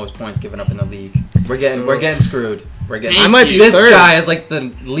second most points given up in the league. We're getting screwed. We're getting. I might be This third. guy has like the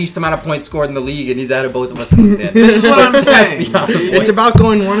least amount of points scored in the league, and he's out of both of us in the standings. this is what I'm saying. beyond the point. It's about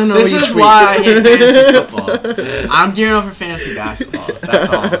going 1-0 This each is week. why I hate fantasy football. I'm gearing up for fantasy basketball. That's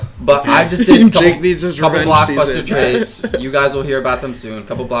all. But I just did a couple, Jake needs his couple revenge blockbuster season. trades. You guys will hear about them soon.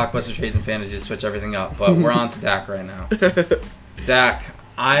 Couple blockbuster trades in fantasy to switch everything up. But we're on to Dak right now. Dak,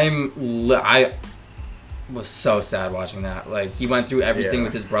 I was so sad watching that. Like, he went through everything Yeah.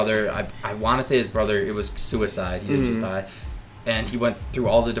 with his brother. I want to say his brother, it was suicide. He didn't just die. And he went through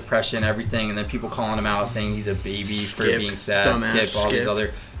all the depression, everything, and then people calling him out saying he's a baby for Skip, being sad. dumbass Skip, all these Skip.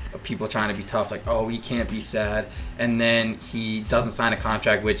 other people trying to be tough, like, oh, he can't be sad. And then he doesn't sign a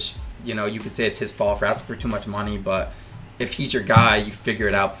contract, which, you know, you could say it's his fault for asking for too much money, but if he's your guy, you figure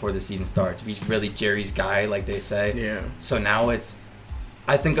it out before the season starts. If he's really Jerry's guy, like they say. Yeah. So now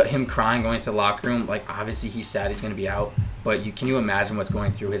I think him crying, going to the locker room, like, obviously he's sad he's going to be out, but can you imagine what's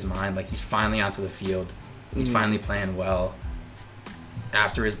going through his mind? Like, he's finally onto the field. He's finally playing well.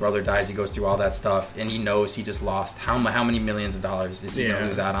 After his brother dies, he goes through all that stuff, and he knows he just lost. How many millions of dollars is he going to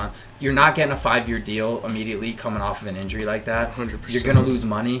lose out on? You're not getting a 5-year deal immediately coming off of an injury like that. 100%. You're going to lose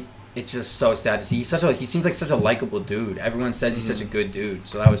money. It's just so sad to see. He seems like such a likable dude. Everyone says he's such a good dude,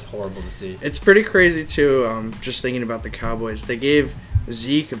 so that was horrible to see. It's pretty crazy, too, just thinking about the Cowboys. They gave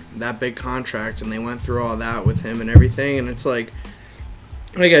Zeke that big contract, and they went through all that with him and everything, and it's like,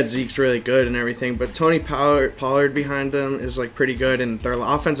 I get Zeke's really good and everything, but Tony Pollard behind them is, like, pretty good, and their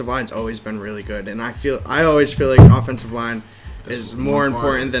offensive line's always been really good, and I always feel like offensive line is more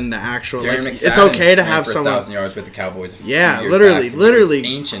important than the actual. Darren Like, McFadden it's okay to ran have for someone. 1,000 yards with the Cowboys. a few Yeah, years literally, back, and he was literally.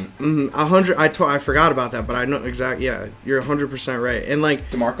 ancient. 100. I forgot about that, but I know exactly. Yeah, you're 100% right. And like,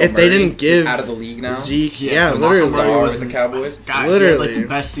 DeMarco if they Murray didn't give is out of the league now. Zeke, Yeah, yeah, DeMarco literally. Murray Star was with the Cowboys. God, Literally. he had like the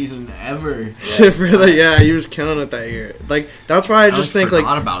best season ever. Really, yeah, he was killing it that year. Like that's why I just think like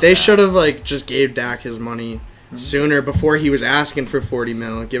forgot about they that. should have like just gave Dak his money sooner before he was asking for 40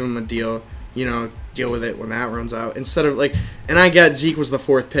 mil. Give him a deal, deal with it when that runs out. Instead of like, and I get Zeke was the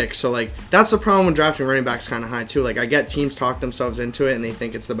 4th pick, so like that's the problem when drafting running backs kind of high too. Like I get teams talk themselves into it and they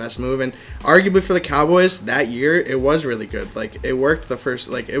think it's the best move. And arguably for the Cowboys that year, it was really good. Like it worked the first,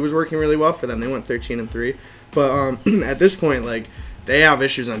 like it was working really well for them. They went 13-3, but at this point, like. They have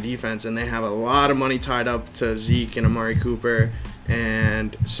issues on defense, and they have a lot of money tied up to Zeke and Amari Cooper,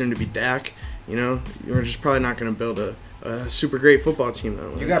 and soon to be Dak. You're just probably not going to build a super great football team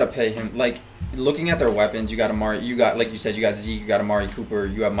that way. You got to pay him. Like, looking at their weapons, you got Amari. You got, like you said, you got Zeke, you got Amari Cooper,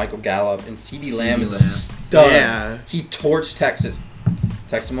 you have Michael Gallup, and CeeDee Lamb is a stud. Yeah. He torched Texas.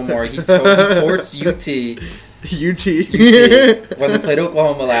 Texas Memorial. He torched UT. UT. When they played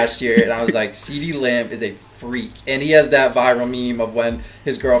Oklahoma last year, and I was like, CeeDee Lamb is a freak. And he has that viral meme of when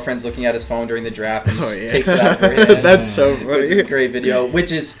his girlfriend's looking at his phone during the draft and he takes it out of her hand. That's so Which is a funny. great video,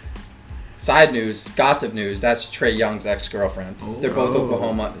 which is side news, gossip news. That's Trae Young's ex-girlfriend. They're both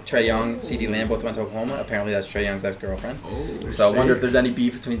Oklahoma. Trae Young, CeeDee Lamb both went to Oklahoma. Apparently, that's Trae Young's ex-girlfriend. So I wonder if there's any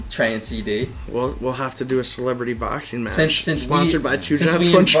beef between Trae and CD. We'll have to do a celebrity boxing match. Since sponsored by Two Giants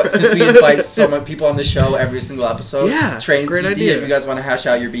we One since we invite so many people on the show every single episode. Yeah, Trae and great CD. idea. If you guys want to hash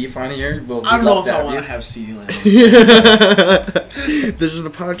out your beef on here, we'll. I don't know love if I have want you. to have CeeDee Lamb. This is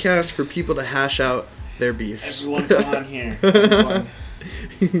the podcast for people to hash out their beefs. Everyone come on here. Everyone.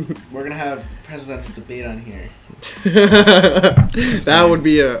 We're gonna have presidential debate on here. That would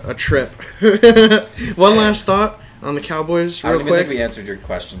be a trip. One last thought on the Cowboys, I real don't even think quick. we answered your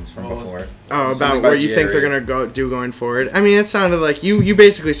questions from What was before. it? Oh, Something about what you think Jerry. they're gonna going forward. I mean, it sounded like you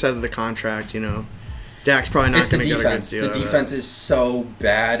basically said the contract. Dak's probably not It's the gonna get a good defense. deal. The out of defense is so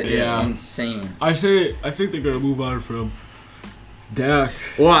bad. It's Yeah. insane. I think they're gonna move on from Dak.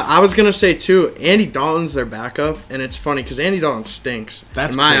 it. Well, I was gonna say too. Andy Dalton's their backup, and it's funny because Andy Dalton stinks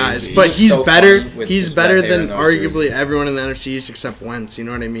That's in my crazy. eyes. He But looks he's so better. funny with He's his better red hair than and those arguably jerseys. everyone in the NFC East except Wentz. You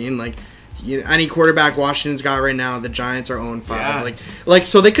know what I mean? Like. Any quarterback Washington's got right now, the Giants are 0-5. Yeah. Like,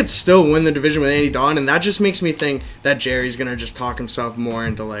 so they could still win the division with Andy Dalton, and that just makes me think that Jerry's gonna just talk himself more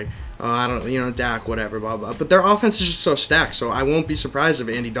into like, oh, I don't, Dak, whatever, blah blah. But their offense is just so stacked, so I won't be surprised if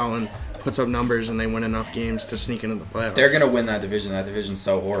Andy Dalton puts up numbers and they win enough games to sneak into the playoffs. They're gonna win that division. That division's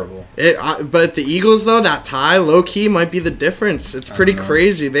so horrible. But the Eagles though, that tie, low key, might be the difference. It's pretty don't know.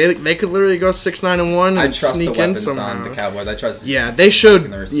 crazy. They could literally go 6-9-1 I and trust the sneak in weapons somehow. on the Cowboys. I trust. Yeah, they should. the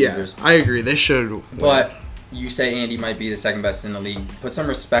Yeah, receivers. I agree. They should. But you say Andy might be the second best in the league. Put some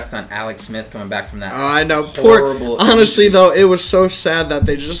respect on Alex Smith coming back from that. Oh, I know. Horrible Honestly, injury. though, it was so sad that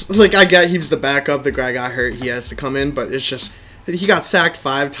they just I get he's the backup. The guy got hurt. He has to come in, but it's just he got sacked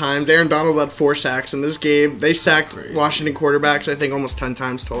 5 times. Aaron Donald had 4 sacks in this game. They sacked crazy. Washington quarterbacks, I think, almost 10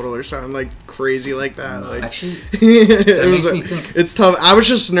 times total or something like crazy like that. Like Actually, it makes was. me think. It's tough. I was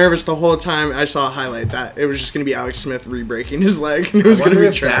just nervous the whole time I saw a highlight that it was just gonna be Alex Smith re-breaking his leg, and it was I gonna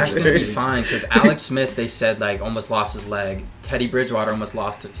wonder be if Dak's gonna be tragic. fine because Alex Smith, they said almost lost his leg. Teddy Bridgewater almost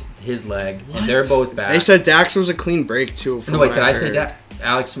lost his leg, and they're both back. They said Dax was a clean break too. From No, wait, what did I heard. say Dak?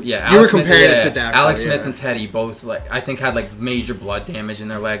 Alex, yeah. You were Alex Smith, comparing it yeah, to Dak, Alex though, Smith yeah. and Teddy both I think had major blood damage in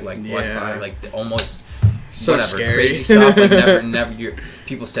their leg, blood Yeah. clot, almost So whatever scary. crazy stuff. Never.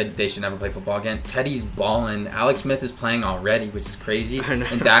 People said they should never play football again. Teddy's balling. Alex Smith is playing already, which is crazy. I know.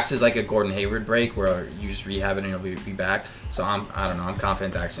 And Dax is like a Gordon Hayward break where you just rehab it and you'll be back. So I don't know. I'm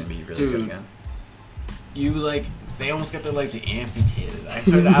confident Dax gonna be really good again. They almost got their legs amputated. I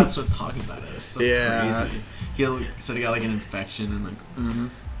heard Alex Smith talking about it. It was so Yeah. crazy. He said he got an infection and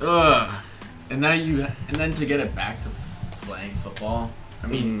ugh. And then to get it back to playing football. I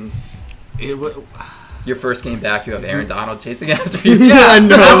mean, it was. Your first game back, you have Aaron Donald chasing after you. Yeah, I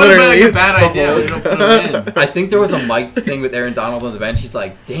know. That would have been literally. like a bad idea. We don't put him in. I think there was a mic thing with Aaron Donald on the bench. He's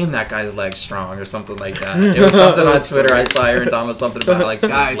like, "Damn, that guy's leg's strong," or something like that. It was something on Twitter. I saw Aaron Donald something about Alex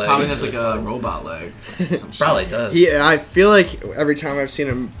Smith's Guy leg. probably has like a robot leg. Some shit. Probably does. Yeah, I feel like every time I've seen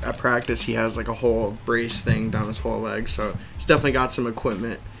him at practice, he has like a whole brace thing down his whole leg. So he's definitely got some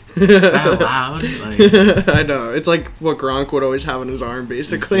equipment. That loud. Like, I know. It's like what Gronk would always have on his arm,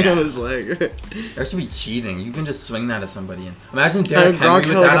 basically, Yeah. on his leg. There should be cheating. You can just swing that at somebody. And imagine Derrick Gronk Henry had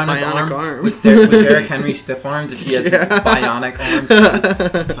with like that a on his bionic arm. arm. With Derrick Henry's stiff arms, if he has his bionic arm.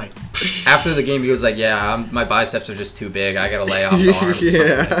 it's like. After the game, he was like, "Yeah, my biceps are just too big. I gotta lay off the arms." Or something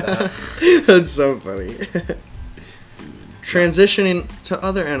like that. That's so funny. Transitioning to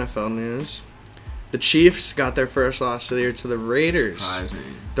other NFL news, the Chiefs got their first loss of the year to the Raiders.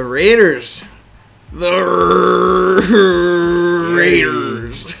 Surprising. The Raiders. The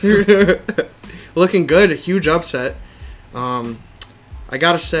Raiders. Looking good. A huge upset. I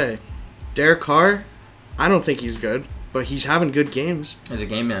gotta say, Derek Carr, I don't think he's good, but he's having good games. He's a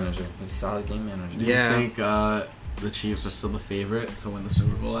game manager. He's a solid game manager. Do you think the Chiefs are still the favorite to win the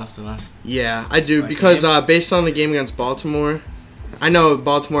Super Bowl after last? Yeah, I do, Like because game? based on the game against Baltimore, I know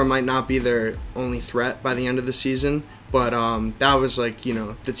Baltimore might not be their only threat by the end of the season, but that was like,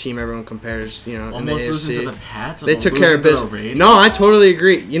 the team everyone compares, in Almost the AFC. losing to the Pats. They took care of business. business. No, I totally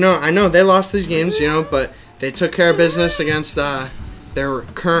agree. I know they lost these games, but they took care of business against their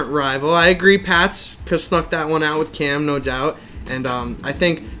current rival. I agree, Pats snuck that one out with Cam, no doubt. And I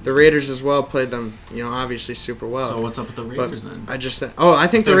think the Raiders as well played them, obviously super well. So what's up with the Raiders then? I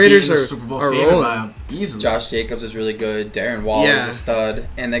think the Raiders are rolling. Easily. Josh Jacobs is really good. Darren Waller is a stud.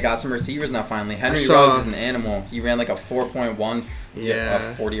 And they got some receivers now finally. Henry Ruggs is an animal. He ran like a 4.1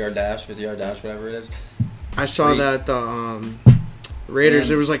 a 40-yard dash, 50-yard dash, whatever it is. I saw that the Raiders,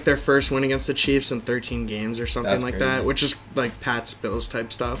 it was like their first win against the Chiefs in 13 games or something like that, which is like Pats Bills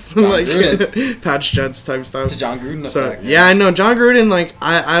type stuff. Like Pats Jets type stuff. To John Gruden effect. Yeah, I know. John Gruden,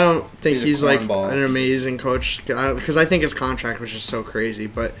 I don't think he's like an amazing coach, because I think his contract was just so crazy,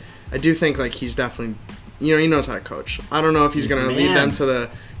 but I do think like he's definitely, he knows how to coach. I don't know if he's going to lead them to the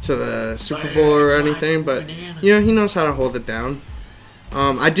Super Bowl or anything, but he knows how to hold it down.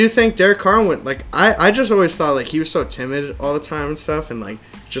 I do think Derek Carr went, I just always thought, he was so timid all the time and stuff, and,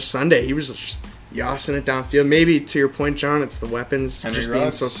 just Sunday, he was just yossing it downfield. Maybe, to your point, John, it's the weapons Henry just Ruggs.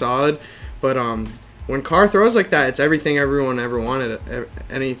 being so solid, but, when Carr throws like that, it's everything everyone ever wanted,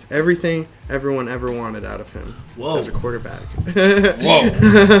 everything everyone ever wanted out of him as a quarterback.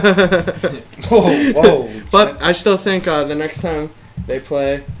 Whoa. But I still think the next time they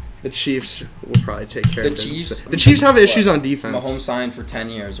play, the Chiefs will probably take care of business. The Chiefs have issues on defense. Mahomes signed for 10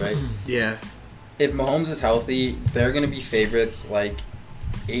 years, right? Yeah. If Mahomes is healthy, they're going to be favorites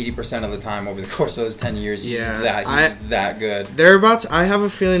 80% of the time over the course of those 10 years. He's that good. I have a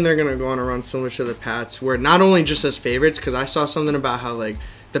feeling they're going to go on a run similar to the Pats, where not only just as favorites, because I saw something about how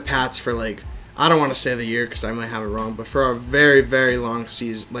the Pats for I don't want to say the year because I might have it wrong, but for a very, very long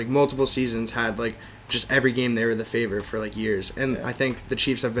season, multiple seasons had just every game they were the favorite for years, and I think the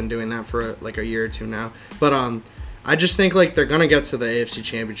Chiefs have been doing that for a year or two now. But I just think they're gonna get to the AFC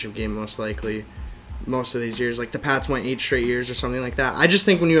Championship game most likely. Most of these years, the Pats went 8 straight years or something like that. I just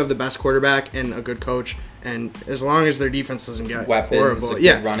think when you have the best quarterback and a good coach, and as long as their defense doesn't get horrible,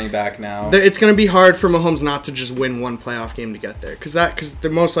 running back now, it's going to be hard for Mahomes not to just win one playoff game to get there, because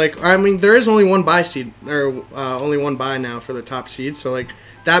they're most there is only one bye seed, or only one bye now for the top seed, so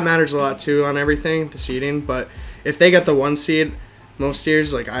that matters a lot too on everything, the seeding. But if they get the 1 seed most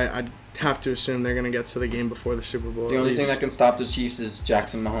years, I'd have to assume they're going to get to the game before the Super Bowl. The only thing that can stop the Chiefs is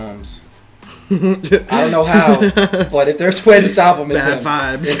Jackson Mahomes. I don't know how, but if there's a way to stop him, it's bad him.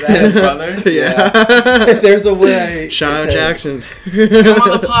 vibes. Is that his brother? Yeah. If there's a way, shout out Jackson. Come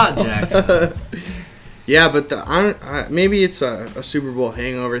on the pod, Jackson. Yeah, but maybe it's a Super Bowl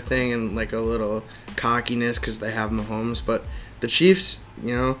hangover thing and a little cockiness because they have Mahomes. But the Chiefs,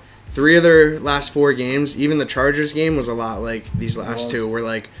 3 of their last 4 games, even the Chargers game was a lot like these last 2.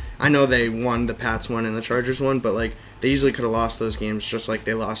 Where I know they won, the Pats won and the Chargers won, but they easily could have lost those games just like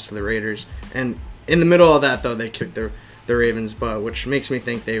they lost to the Raiders. And in the middle of that, though, they kicked the Ravens' butt, which makes me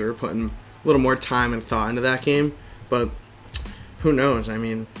think they were putting a little more time and thought into that game. But who knows? I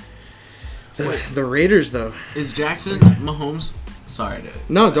mean, the Raiders, though. Is Jackson Mahomes? Sorry, dude.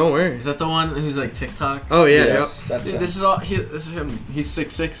 No, don't worry. Is that the one who's TikTok? Oh yeah, yes, yep. That's Dude, this is him. He's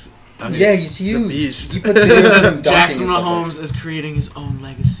 6'6". Yeah, he's huge. a beast. You put This videos of says him Jackson dunking and stuff Mahomes is creating his own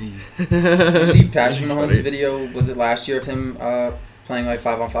legacy. You see Patrick That's Mahomes' funny. video, was it last year of him playing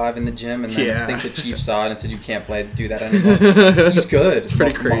 5-on-5 in the gym, and then I think the Chiefs saw it and said you can't do that anymore. He's good. It's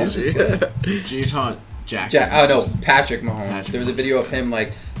pretty Mahomes crazy. is good. You're talking Jackson. Patrick Mahomes. Patrick There was a Mahomes. video of him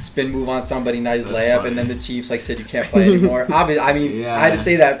spin move on somebody, nice That's layup, funny. and then the Chiefs said you can't play anymore. Obviously, I mean, Yeah. I had to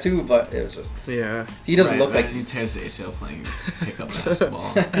say that too, but it was just Yeah, he doesn't look like he tears the ACL playing pickup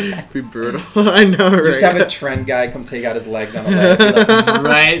basketball. be brutal. I know, right? just have a trend guy come take out his legs on the leg. Be like,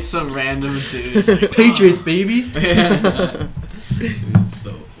 Right, some random dude. Like, Patriots, baby. It's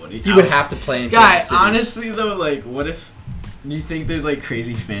so funny. He would have to play in Guy, Kansas City. honestly though, what if you think there's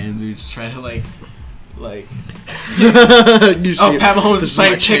crazy fans who just try to You see, Pat Mahomes this is is my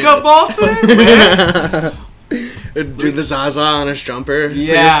playing chance. pickup ball today? Where? Do the Zaza on his jumper.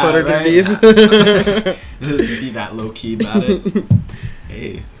 Yeah, put your foot right. underneath. Be that low key about it.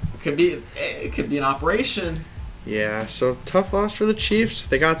 Hey, it could be an operation. Yeah, so tough loss for the Chiefs.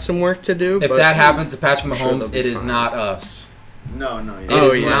 They got some work to do. If but that happens to Patrick I'm sure Mahomes, they'll be it is fine. not us. No, yeah. It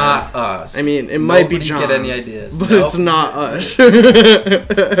Oh, is yeah. not us. I mean, it might be Nobody John, get any ideas. but Nope. it's not us.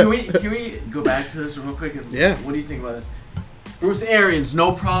 Can we go back to this real quick? And Yeah. What do you think about this? Bruce Arians,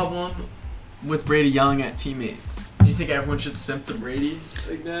 no problem with Brady yelling at teammates. Do you think everyone should simp to Brady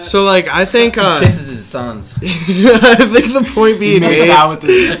like that? So, like, I think... He kisses his sons. I think the point he being makes made... out with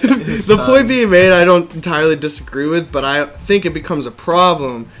his The son. point being made, I don't entirely disagree with, but I think it becomes a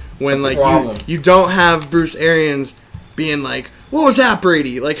problem when, like, you don't have Bruce Arians being like, what was that,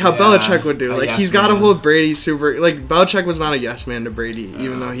 Brady? Like how Yeah, Belichick would do. a Like, yes he's got to man. hold Brady super... Like, Belichick was not a yes man to Brady,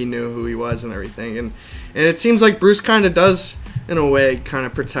 even though he knew who he was and everything. And it seems like Bruce kind of does, in a way, kind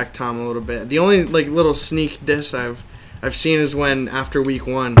of protect Tom a little bit. The only, like, little sneak diss I've seen is when, after week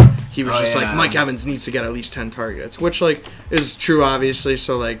 1, he was just like, yeah. Mike Evans needs to get at least 10 targets, which, like, is true, obviously,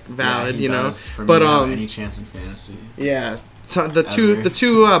 so, like, valid, he you know? does, for me But, to have any chance in fantasy. yeah. So Ever. the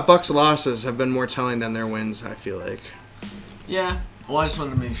two Bucks losses have been more telling than their wins, I feel like. Yeah. Well, I just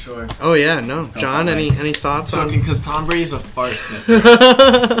wanted to make sure. Oh, yeah, no. John, that way. any thoughts on... Because Tom Brady's a fart sniffer.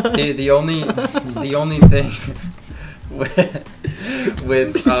 The only thing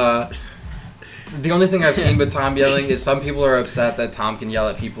with the only thing I've seen with Tom yelling is some people are upset that Tom can yell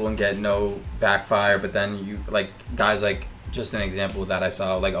at people and get no backfire, but then you like guys like just an example of that I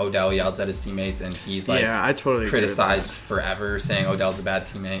saw like Odell yells at his teammates and he's like yeah, I totally agree with criticized forever saying Odell's a bad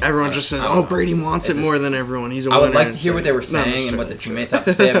teammate. that. Everyone just says, I don't oh, know. Brady wants It's it more just- than everyone. He's a I would winner. like to It's hear what they were not saying and what the necessarily teammates have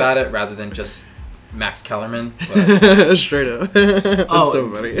to say about it rather than just Max Kellerman. But true. Straight up. That's so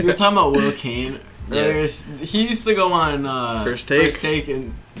funny. You were talking about Will Kane Yeah. earlier. He used to go on First Take.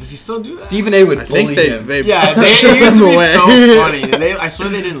 and does he still do that? Stephen A. would I bully think him. they Yeah, they shipped used to him be away. so funny. I swear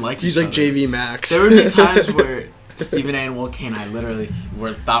they didn't like He's each like other. JV Max. There would be times where Stephen A. and Will Kane, I literally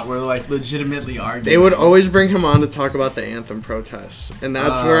thought were like legitimately arguing. They would always bring him on to talk about the anthem protests, and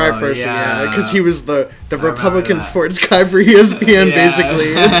that's where I first because he was the remember Republican that. sports guy for ESPN. Yeah. Basically,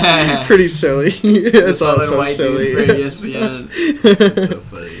 it's pretty silly. It's Southern also white silly. dude for ESPN. It's so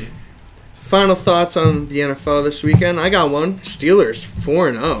funny. Final thoughts on the NFL this weekend? I got one. Steelers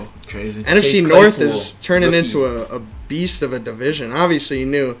 4-0. Crazy. NFC Chase North Claypool, is turning rookie. into a beast of a division. Obviously, you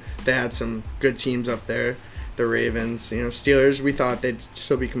knew they had some good teams up there. The Ravens, Steelers. We thought they'd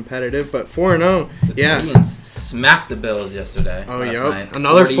still be competitive, but 4-0. The Yeah. Titans smacked the Bills yesterday. Oh, last yep. night.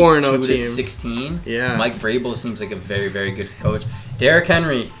 Another 42 4-0 to team. 16. Yeah. Mike Vrabel seems like a very, very good coach. Derrick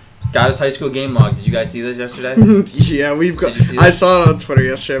Henry got his high school game log. Did you guys see this yesterday? Yeah, we've got. Did you see I that? saw it on Twitter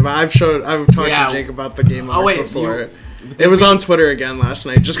yesterday, but I've talked Yeah. to Jake about the game Oh, wait, before. It was on Twitter again last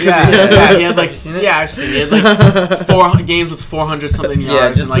night, just because. He had like Have you seen it? I've seen it. He had like 4 games with 400 something Yeah,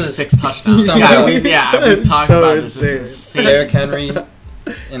 yards just and like a- 6 touchdowns. some Yeah, guy. we've It's talked so about this. It's insane. insane. Derrick Henry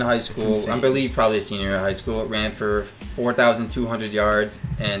in high school, insane. I believe probably a senior in high school, ran for 4,200 yards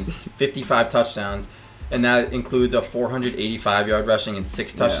and 55 touchdowns. And that includes a 485-yard rushing and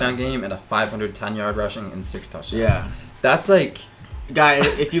 6 touchdown game and a 510-yard rushing and 6 touchdowns. Yeah. That's like Guy,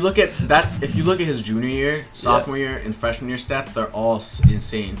 if you look at his junior year, sophomore year, and freshman year stats, they're all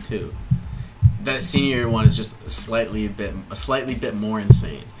insane too. That senior year one is just a slightly bit more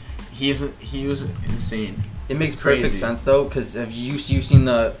insane. He was insane. it makes perfect Crazy. sense though, because have you've seen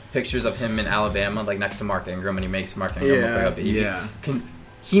the pictures of him in Alabama, like next to Mark Ingram, and he makes Mark Ingram look like a baby. Yeah.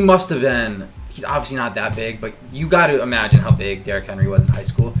 He must have been. He's obviously not that big, but you got to imagine how big Derrick Henry was in high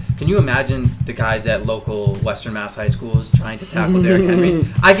school. Can you imagine the guys at local Western Mass high schools trying to tackle Derrick Henry?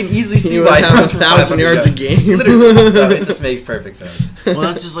 I can easily see He would why he have runs for 1,000 500 yards a game. Literally, so it just makes perfect sense. Well,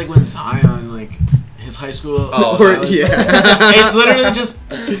 that's just like when Zion, like his high school. Oh, highlights. yeah. It's literally just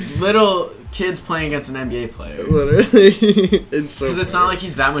little kids playing against an NBA player. Literally, it's so. Because it's funny. not like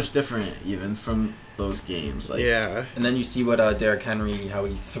he's that much different even from those games. Like, Yeah. And then you see what Derrick Henry, how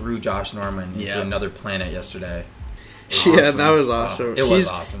he threw Josh Norman into Yeah. another planet yesterday. Yeah, Awesome. that was awesome. It was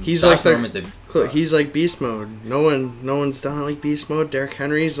awesome. He's Josh like the Norman's a he's like beast mode. No one's done it like beast mode. Derrick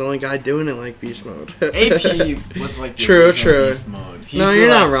Henry's the only guy doing it like beast mode. AP was like the True, original true. beast mode. He No, used to, you're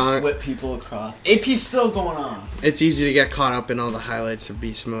like, not wrong. Whip people across. AP's still going on. It's easy to get caught up in all the highlights of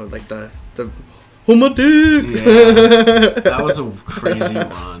beast mode, like the oh my dick. Yeah. That was a crazy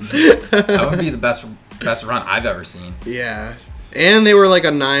run. that would be the best run I've ever seen. Yeah. And they were like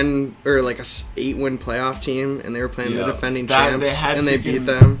a 9 or like a 8-win playoff team, and they were playing the Yeah. defending That- champs, they had and they freaking- beat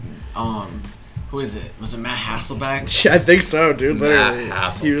them. Who is it? Was it Matt Hasselbeck? I think so, dude. Matt Literally,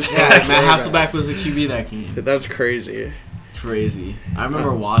 Hassel. He was Yeah, like Matt quarterback. Hasselbeck was the QB that game. That's crazy. Crazy. I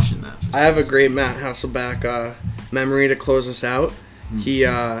remember watching that. I have a great Matt Hasselbeck memory to close us out. He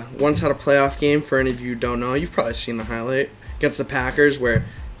once had a playoff game. For any of you who don't know, you've probably seen the highlight against the Packers where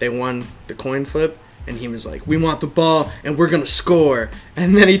they won the coin flip, and he was like, "We want the ball, and we're gonna score."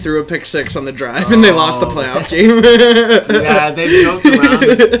 And then he threw a pick six on the drive, and they lost the playoff game. Yeah, they joked around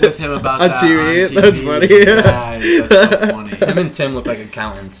with him about On that TV? on TV. That's funny. Yeah, that's so funny. Him and Tim look like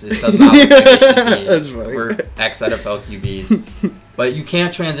accountants. It does not look like they should be. That's funny. We're ex-NFL QBs. But you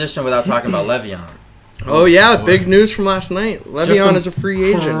can't transition without talking about Le'Veon. Oh yeah, boy. big news from last night. Just Le'Veon some is a free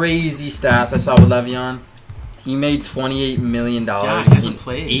agent. Crazy stats I saw with Le'Veon. He made $28 million Yeah, he hasn't in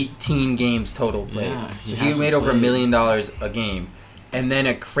played. 18 games total played. Yeah, so he he hasn't made over $1 played. million a game. And then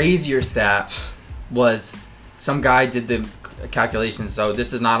a crazier stat was some guy did the calculations, so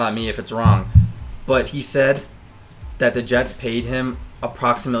this is not on me if it's wrong, but he said that the Jets paid him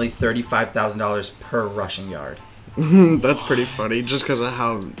approximately $35,000 per rushing yard. That's pretty funny, just because of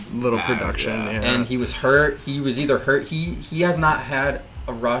how little Bad, production. yeah. Yeah. And he was hurt. He was either hurt. He has not had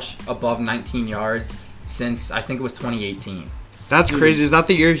a rush above 19 yards since I think it was 2018. That's crazy. Is that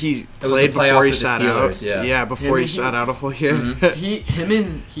the year he was played the playoffs before he with the sat Steelers, out? yeah. Before Yeah, he sat out a whole year.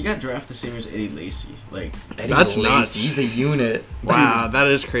 Mhm. He got drafted the same as Eddie Lacy. Like, Eddie That's Lacy, nuts. He's a unit. Wow, that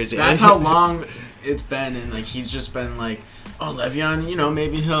is crazy. that's how long it's been, and like he's just been like, oh, Le'Veon,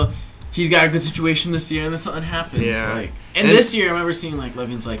 maybe he's got a good situation this year, and then something happens. Yeah. Like, and this year I remember seeing like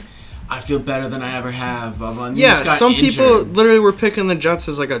Le'Veon's like, I feel better than I ever have. Blah, blah, and he Yeah, just got some people injured. literally were picking the Jets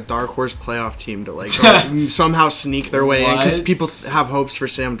as like a dark horse playoff team to like go somehow sneak their way in because What? people have hopes for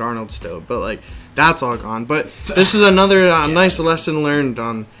Sam Darnold still, but like that's all gone. But this is another nice lesson learned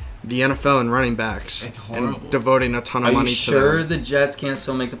on the NFL and running backs. It's horrible. And devoting a ton of Are money you to sure them. the Jets can't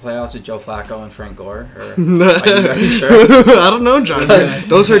still make the playoffs with Joe Flacco and Frank Gore? Or Are you sure? I don't know, John. Because-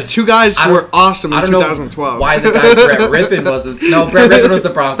 Those are two guys I who don't- were awesome in I don't know 2012. why the guy Brett Rippon wasn't. No, Brett Rippon was the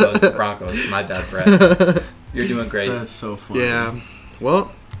Broncos. The Broncos. My bad, Brett. You're doing great. That's so funny. Yeah.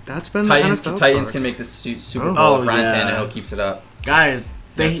 Well, that's been Titans the NFL Titans talk. can make the Super Oh. Bowl if Oh, Ryan yeah. Tannehill keeps it up. Guy,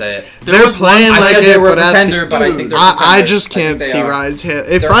 They say it. They're playing I like said it, they were a but at the- pretender, but I think they're I pretenders. just I think can't they see are. Ryan Tannehill.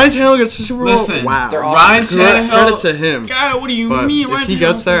 If They're- Ryan Tannehill gets to the Super Bowl, Listen, wow. they're all- Ryan Credit Tannehill. to him. God, what do you But mean? if Ryan he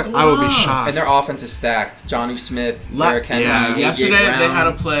gets Tannehill's there, going I will be off. shocked. And their offense is stacked. Jonnu Smith, La- Derrick Henry, Yeah. AJ Yesterday Brown. they had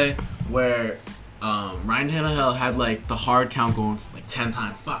a play where Ryan Tannehill had like the hard count going for like 10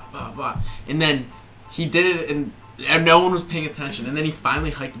 times, blah blah blah, and then he did it and no one was paying attention, and then he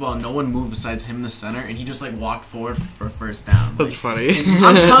finally hiked the ball and no one moved besides him in the center, and he just like walked forward for a first down. That's Like, funny.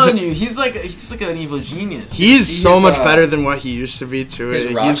 I'm telling you, he's like an evil genius. He's so His, much better than what he used to be to His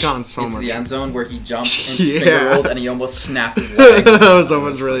it. rush He's gotten so into much. the end zone where he jumped and Yeah. finger rolled and he almost snapped his leg. That was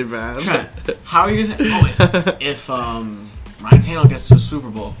almost really bad. Trent, how are you gonna? Oh, if Ryan Tannehill gets to a Super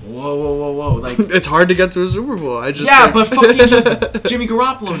Bowl, whoa, like. It's hard to get to a Super Bowl. I just Yeah, like- but fucking just Jimmy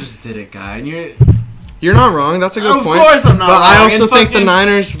Garoppolo just did it, guy, and You're not wrong. That's a good of point. course I'm not But wrong. I also And think the fucking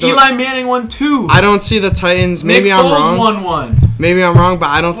Niners. Eli Manning won 2. I don't see the Titans. Maybe Nick I'm Foles wrong. won 1. Maybe I'm wrong, but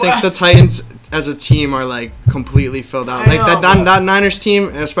I don't think What? the Titans as a team are like completely filled out. I Like know, that but- that Niners team,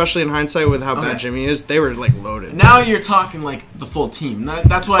 especially in hindsight with how Okay. bad Jimmy is, they were like loaded. Now you're talking like the full team.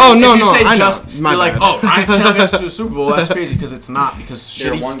 That's why. Oh, if no, you no, say I know. just My you're like, bad. oh, Ryan Tannehill gets to a Super Bowl. That's crazy because it's not because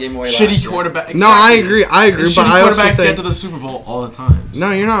They're shitty, one game away last shitty year. quarterback. No, I Exactly. agree. I agree, And but shitty I also quarterbacks think get to the Super Bowl all the time. So.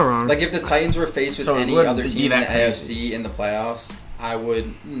 no, you're not wrong. Like if the Titans were faced with So it any wouldn't other be team in the that crazy. AFC in the playoffs, I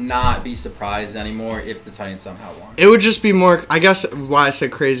would not be surprised anymore if the Titans somehow won. It would just be more. I guess why I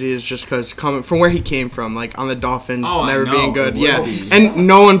said crazy is just because coming from where he came from, like on the Dolphins, Oh, I never know, being good. it would Yeah, be. and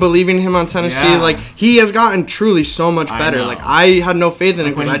no one believing him on Tennessee. Yeah. Like he has gotten truly so much I better. know. Like I had no faith in him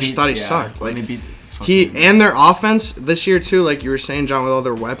Like, when because he I just beat- thought he yeah, sucked. when Like he beat he fucking- and their offense this year too. Like you were saying, John, with all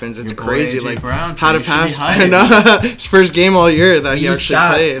their weapons, it's Your boy crazy. A.J. Like Brown, how to you should be pass. hyped. I know. His first game all year that he actually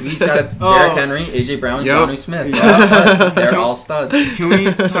played. He's got a Oh. Derrick Henry, AJ Brown, Yep. Jonnu Smith. They're all studs. They're all studs. Can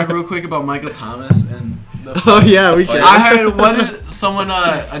we talk real quick about Michael Thomas and the? Oh yeah, we can. fight. I heard what did someone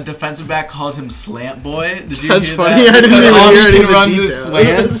a defensive back called him Slant Boy. Did you That's hear funny. that? I didn't Because even all hear he any can of the run is details.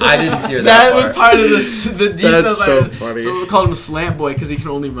 slants. I didn't hear That that was part of the details. That's so funny. Someone called him Slant Boy because he can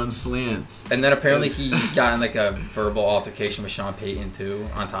only run slants. And then apparently he got in like a verbal altercation with Sean Payton too.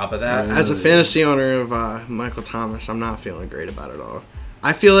 On top of that, As a fantasy owner of Michael Thomas, I'm not feeling great about it all.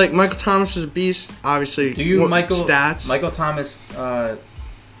 I feel like Michael Thomas is a beast. Obviously, do you stats? Michael Thomas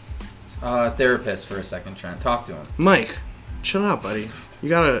therapist for a second, Trent? Talk to him. Mike, chill out, buddy. You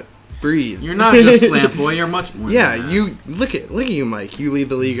gotta breathe. You're not just Slant Boy. You're much more. Yeah, than that. you look at you, Mike. You lead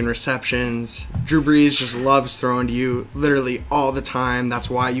the league in receptions. Drew Brees just loves throwing to you literally all the time. That's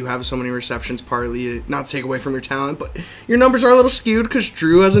why you have so many receptions. Partly not to take away from your talent, but your numbers are a little skewed because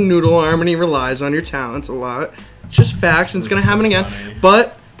Drew has a noodle arm and he relies on your talents a lot. It's just facts, and it's gonna That's happen so again. funny.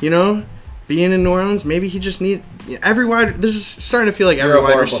 But being in New Orleans, maybe he just need every wide. This is starting to feel like You're every a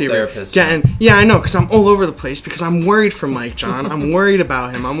wide horrible receiver therapist, getting. Yeah, I know, because I'm all over the place because I'm worried for Mike, John. I'm worried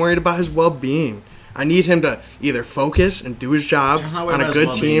about him. I'm worried about his well-being. I need him to either focus and do his job John's not worried on a about good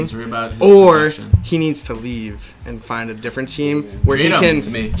his team, well-being, he's worried about his or protection. he needs to leave and find a different team where Trade him to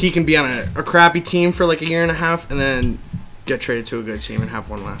me. he can be on a crappy team for like a year and a half and then get traded to a good team and have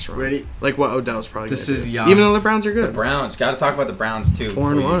one last run. Ready? Like what Odell's probably This gonna is do. young. Even though the Browns are The good. Browns. Got to talk about the Browns too.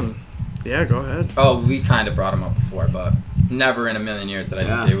 4-1. Yeah, go ahead. Oh, we kind of brought them up before, but never in a million years did I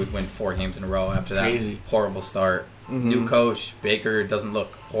Yeah. think they would win 4 games in a row after that Crazy. horrible start. New coach, Baker doesn't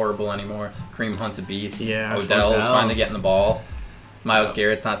look horrible anymore. Kareem Hunt's a beast. Yeah. Odell's Odell. finally getting the ball. Miles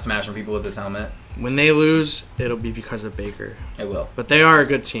Garrett's not smashing people with his helmet. When they lose, it'll be because of Baker. It will. But they are a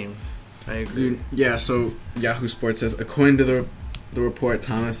good team. I agree. Dude, yeah, so Yahoo Sports says, according to the report,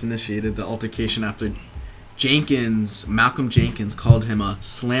 Thomas initiated the altercation after Malcolm Jenkins, called him a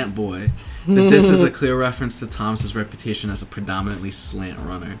slant boy. But this is a clear reference to Thomas's reputation as a predominantly slant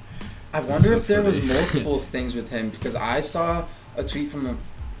runner. I That's wonder so if there was funny. multiple things with him because I saw a tweet from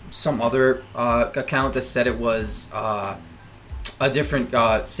some other account that said it was a different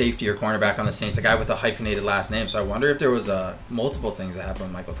safety or cornerback on the Saints, a guy with a hyphenated last name. So I wonder if there was multiple things that happened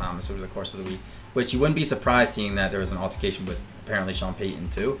with Michael Thomas over the course of the week, which you wouldn't be surprised seeing that there was an altercation with apparently Sean Payton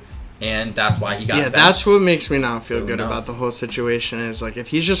too. And that's why he got Yeah, benched. that's what makes me not feel So, good no. about the whole situation is, like, if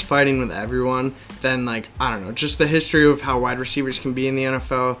he's just fighting with everyone, then, like, I don't know, just the history of how wide receivers can be in the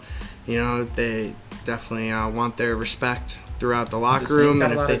NFL, you know, they definitely want their respect throughout the locker Saints room,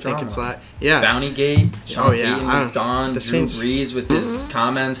 got and a if lot they of think drama. it's that, yeah. Bounty Gate, Sean Oh, yeah, Payton I was don't- gone. the Drew Saints- Brees with his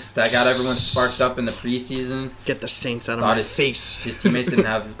comments that got everyone sparked up in the preseason. Get the Saints out of Thought my his- face. His teammates didn't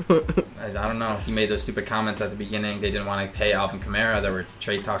have, I don't know, he made those stupid comments at the beginning. They didn't want to pay Alvin Kamara. There were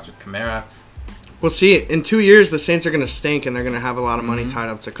trade talks with Kamara. We'll see. In 2 years, the Saints are going to stink, and they're going to have a lot of money tied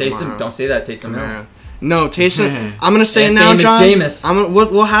up to Taysom, Kamara. don't say that, Taysom Hill. Kamara. No, Taysom. I'm gonna say it And now, famous John. Jameis.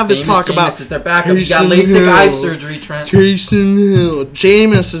 We'll have this talk about Jameis is their backup. You got Taysom LASIK eye Hill. surgery, Trent. Taysom Hill.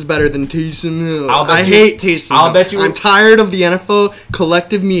 Jameis is better than Taysom Hill. I'll bet I you- hate Taysom I'll Hill. bet you- I'm tired of the NFL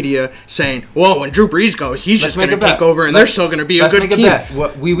collective media saying, well, when Drew Brees goes, he's just make going to a bet. take over, and they're still going to be a Let's good make a team.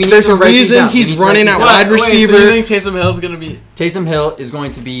 bet. We need There's to a write these reason down. he's We need to running write at these wide down. receiver. So you think Taysom Hill's gonna be? Taysom Hill is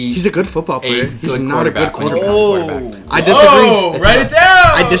going to be He's a good football player. He's good not a good quarterback when he quarterback. becomes quarterback. I disagree. Oh, It's write not- it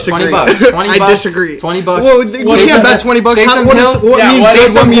down. I disagree. 20 bucks. 20 I bucks. disagree. 20 bucks. Whoa, we What can't is bet that? 20 bucks. Taysom What Hill- means Yeah, good? what What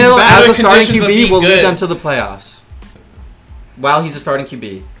Taysom means Hill bad? as a the starting conditions of QB being will lead good. them to the playoffs. While he's a starting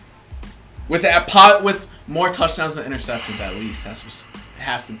QB. With a pot with more touchdowns than interceptions, at least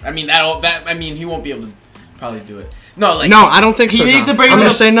has to. I mean that. I mean he won't be able to probably do it. No, like No, I don't think he so. needs John. to bring I'm him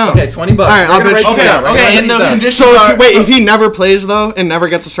going to to say no. Okay, 20 bucks. All right, I'll bet you Okay, that. okay, and the conditions So are. if he never plays though and never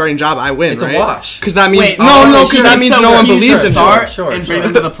gets a starting job, I win. It's a right? wash. Because that means Wait, because that means no one believes in him. start Sure, and sure. bring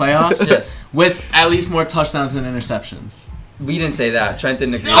them to the playoffs. Yes. With at least more touchdowns than interceptions. We didn't say that. Trent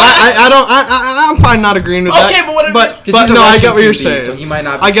didn't agree. I'm fine not agreeing with that. Okay, but what if it's- 'Cause he's a no, I Russian get what you're QB, saying. so he might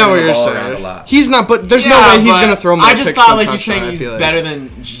not be I get what sending you're the ball around saying. a lot. He's not, but there's no way he's gonna throw more. I just picks thought than like you're touchdown, saying I he's feel like. better than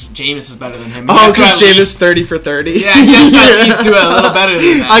Jameis is better than him. He Oh, has to because at Jameis least- 30 for 30. Yeah, he has to at least do it a little better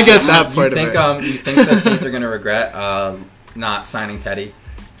than that. I get that You part think of it. you think the Saints are going to regret not signing Teddy?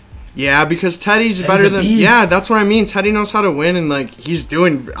 Yeah, because Teddy's Teddy's better a than. beast. Yeah, that's what I mean. Teddy knows how to win, and like he's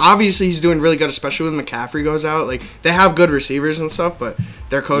doing. Obviously, he's doing really good, especially when McCaffrey goes out. Like they have good receivers and stuff, but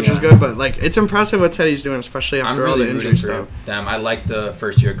their coach is Yeah. good. But like it's impressive what Teddy's doing, especially I'm after all really the rooting injury for stuff. them. I like the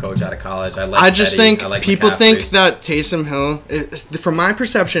first-year coach out of college. I just Teddy. think I like people McCaffrey. think that Taysom Hill, from my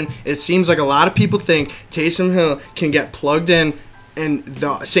perception, it seems like a lot of people think Taysom Hill can get plugged in and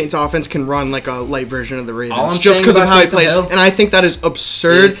the Saints offense can run like a light version of the All Ravens I'm just saying because of about how he Taysom plays. Hill And I think that is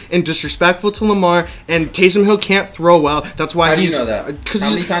absurd is- and disrespectful to Lamar. And Taysom Hill can't throw well. That's why How do he's. you know that? How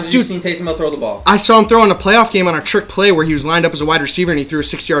many times have you seen Taysom Hill throw the ball? I saw him throw in a playoff game on a trick play where he was lined up as a wide receiver and he threw a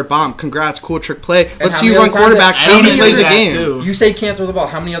 60-yard bomb. Congrats, cool trick play. Let's how see you many run other times quarterback. I don't 80 think plays a that game. too. You say he can't throw the ball.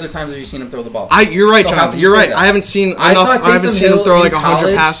 How many other times have you seen him throw the ball? You're right, So how John. can You're you say right. that? I haven't seen I enough. saw I haven't Taysom seen him Hill throw in like 100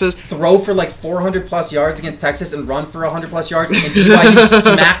 college passes. throw for like 400 plus yards against Texas and run for 100 plus yards, and BYU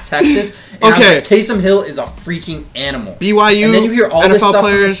smacked Texas. And Okay. I was like, Taysom Hill is a freaking animal. BYU, and then you hear all NFL this stuff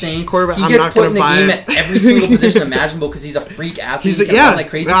players, from the Saints. quarterback. He I'm gets not put going in to the buy game it. at every single position imaginable because he's a freak athlete. He's He a- can yeah. run like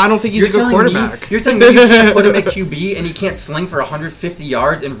crazy. I don't think he's a good telling me- quarterback. You're telling me you can't put him at QB and he can't sling for 150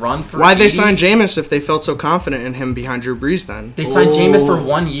 yards and run for Why'd they 80? sign Jameis if they felt so confident in him behind Drew Brees then? They signed Jameis for Oh.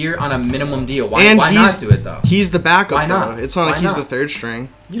 1 year on a minimum deal. Why And not he's- do it though? He's the backup, Why not? though. It's not Why like he's not? the third string.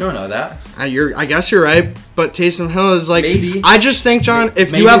 You don't know that. I guess you're right, but Taysom Hill is like. Maybe. I just think, John,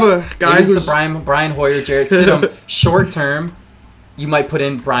 if Maybe you have it's- a guy maybe it's who's. the Brian Hoyer, Jarrett Stidham. Short term, you might put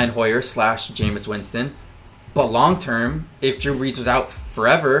in Brian Hoyer / Jameis Winston, but long term, if Drew Brees was out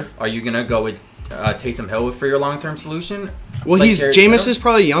forever, are you gonna go with Taysom Hill for your long term solution? Well, like Jameis Hill. is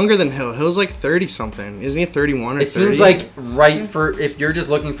probably younger than Hill. Hill's like 30 something. Isn't he 31 or 30? It seems like if you're just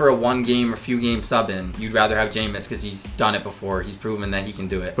looking for a one game or few game sub in, you'd rather have Jameis because he's done it before. He's proven that he can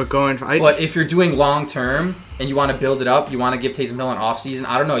do it. But if you're doing long term and you want to build it up, you want to give Taysom Hill an off season.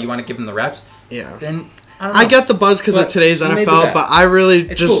 I don't know. You want to give him the reps. Yeah. Then I don't know. I get the buzz because of today's he made the NFL, bet. but I really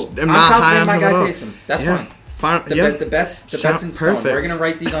It's just cool. am I'm not high confident on my him guy at all. Taysom. That's Yeah. fine. The bet's in stone. Perfect. We're gonna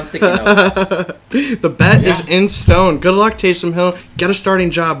write these on sticky notes. The bet is in stone. Good luck, Taysom Hill. Get a starting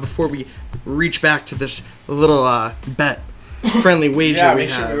job before we reach back to this little bet-friendly wager Yeah, we make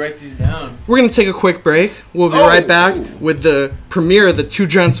sure have. we write these down. We're going to take a quick break. We'll be right back with the premiere of the Two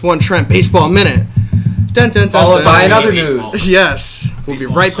Gents, One Trent Baseball Minute. Dun, dun, dun, Followed by dun. another Baseball. news. Yes. We'll be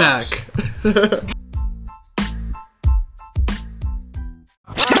Baseball right sucks. back.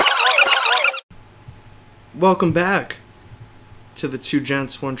 Welcome back to the Two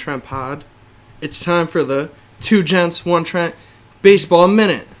Gents, One Trent pod. It's time for the Two Gents, One Trent Baseball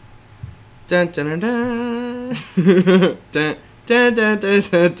Minute. Dun, dun, dun, dun. Dun, dun, dun, dun,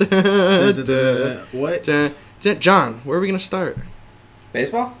 dun, dun, dun. What? Dun, dun. John, where are we going to start?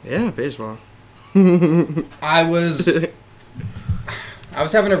 Baseball? Yeah, baseball. I was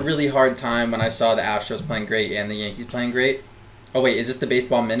having a really hard time when I saw the Astros playing great and the Yankees playing great. Oh wait, is this the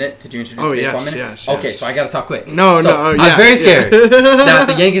baseball minute? Did you introduce the baseball minute? Yes. Okay, so I gotta talk quick. No, So, no, yeah. I was very scared that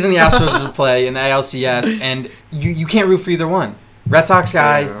the Yankees and the Astros would play in the ALCS, and you can't root for either one. Red Sox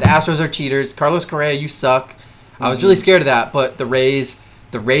guy, Yeah. the Astros are cheaters. Carlos Correa, you suck. I was really scared of that, but the Rays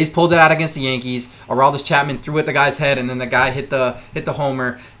pulled it out against the Yankees. Aroldis Chapman threw at the guy's head, and then the guy hit the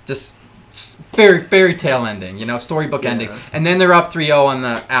homer. Just fairy tale ending, storybook ending. And then they're up 3-0 on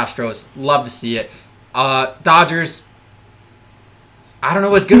the Astros. Love to see it. Dodgers. I don't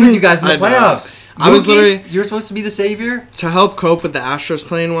know what's good with you guys in the I know. playoffs. I was literally- You're supposed to be the savior? To help cope with the Astros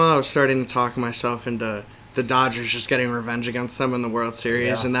playing well, I was starting to talk myself into the Dodgers just getting revenge against them in the World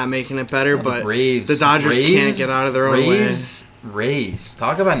Series Yeah. and that making it better, Yeah, but the Braves. the Dodgers can't get out of their own way. Rays.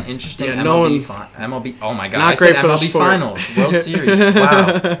 Talk about an interesting Yeah, MLB. Oh my God. Not I great said for the MLB sport. Finals. World Series.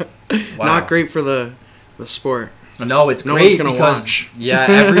 Wow. Not great for the sport. No, it's No great one's gonna because watch. yeah,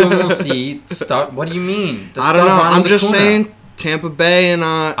 everyone will see. What do you mean? The I don't know. stud Ronald I'm just Acuna. saying Tampa Bay and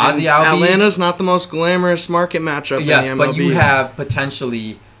Ozzie Albies. Atlanta's not the most glamorous market matchup Yes, in the MLB. but you have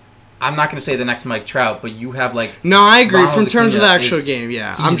potentially. I'm not going to say the next Mike Trout, but you have like. No, I agree. Ronald From terms of the Acuna actual is- game,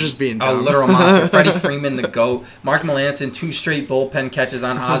 yeah. he's I'm just being a dumb. literal monster. Freddie Freeman, the GOAT. Mark Melancon, 2 straight bullpen catches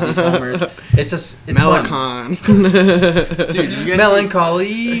on Ozzie's homers. It's fun. Melicon. Dude, did you guys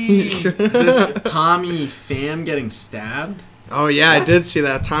Melancholy. see this Tommy Pham getting stabbed? Oh, yeah, I did see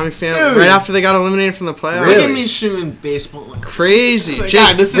that. Tommy Pham, Dude. right after they got eliminated from the playoffs. Really? Look at me shooting baseball. Like, Crazy. It's like, Jake,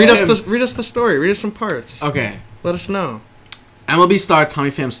 God, this is read us him. read us the story. Read us some parts. Okay. Let us know. MLB star Tommy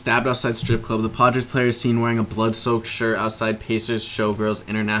Pham stabbed outside strip club. The Padres player is seen wearing a blood-soaked shirt outside Pacers Showgirls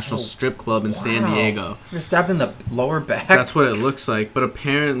International Strip Club in San Wow. Diego. You're stabbed in the lower back. That's what it looks like. But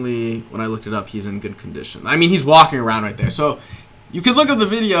apparently, when I looked it up, he's in good condition. I mean, he's walking around right there. So you could look up the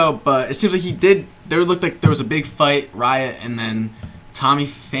video, but it seems like he did. There looked like there was a big fight, riot, and then Tommy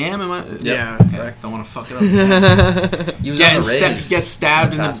Pham. Am I? Yeah. Okay. Don't want to fuck it up. He was Yeah, on the and Rays. he gets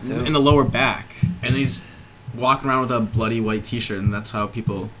stabbed Fast, too. in the lower back, and he's walking around with a bloody white T-shirt, and that's how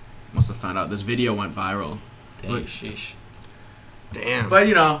people must have found out. This video went viral. Dang, Look. sheesh. Damn. But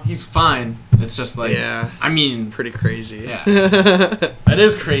he's fine. It's just like, Yeah. I mean, Pretty crazy. yeah, that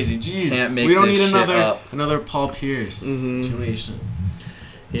is crazy. Jeez, Can't make we don't this need shit up. another Paul Pierce Mhm. situation.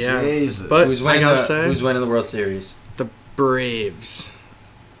 Yeah. Jesus. But Who's I winning, gotta say, who's winning the World Series? the Braves.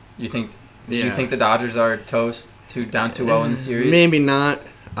 You think Yeah. you think the Dodgers are toast to down 2-0 in the series? Maybe not.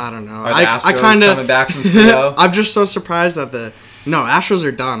 I don't know. Are the I Astros kind coming of. back from 3-0? I'm just so surprised that Astros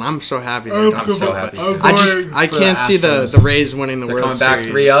are done. I'm so happy they're done. I'm so happy too. I can't see the Rays winning the They're World coming back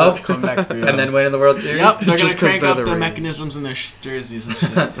Series. 3-0? Come back 3-0. And then winning the World Series? Yep, they're gonna Just 'cause crank they're up the the Rays. mechanisms in their jerseys and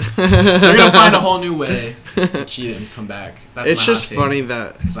shit. They're gonna find a whole new way to cheat and come back. That's It's just funny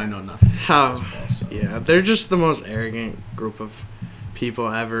that because I know nothing. how. about baseball, so. Yeah, they're just the most arrogant group of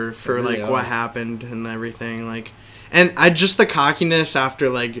people ever for They really like what are. happened and everything. Like, and I just the cockiness after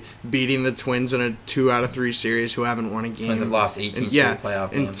like beating the Twins in a 2 out of 3 series who haven't won a game. Twins have lost 18 And- straight yeah,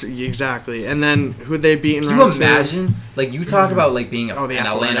 playoff and games. exactly. And then who they beat in Can you round 2? imagine? Like, you talk about, like, being Oh, the an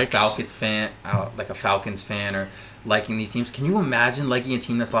Atlanta Athletics. Falcons fan, or liking these teams. Can you imagine liking a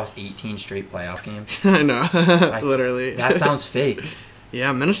team that's lost 18 straight playoff games? I know, literally. That sounds fake.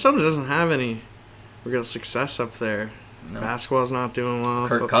 Yeah, Minnesota doesn't have any real success up there. No. Basketball's not doing well.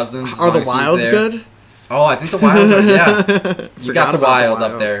 Kirk Cousins. as Are long the as he's Wilds there. good? Oh, I think the Wild are, yeah. You Forgot got the about Wild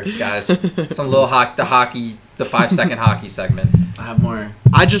up there, guys. Some little the 5-second hockey segment. I have more.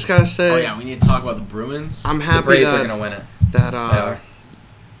 I just gotta say, Oh yeah, we need to talk about the Bruins. I'm The happy Braves are that going to win it. that are.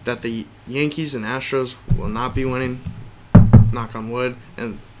 that the Yankees and Astros will not be winning, knock on wood,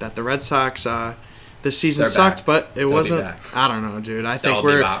 and that the Red Sox this season They're sucked, back. but it wasn't. back. I don't know, dude. I They'll think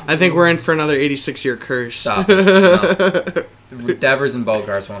be back. we're in for another 86-year curse. Stop it. No. Devers and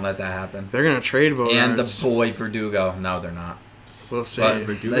Bogarts won't let that happen. They're gonna trade Bogarts. And the boy Verdugo. No, they're not. We'll see. But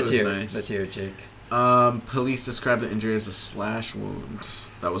Verdugo let's is hear. nice. Let's hear it, Jake. Police described the injury as a slash wound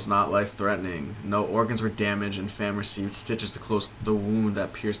that was not life-threatening. No organs were damaged, and Pham received stitches to close the wound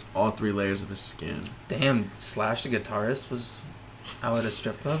that pierced all 3 layers of his skin. Damn, Slash the guitarist was out at a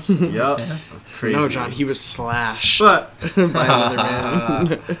strip club. Yup. Yeah. That's crazy. No, John, he was slashed But by another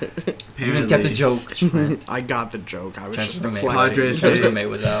man. You didn't get the joke, Trent. I got the joke. I was Trent's just roommate. deflecting. Padres Trent's say roommate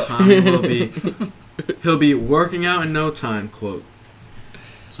was out. Tommy he'll be working out in no time, quote.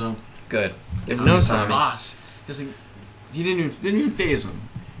 So, Good. In Tommy's no just a time. boss. He didn't even phase him.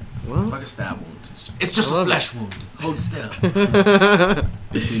 Well, Like a stab wound. It's just I a love flesh wound. Hold still.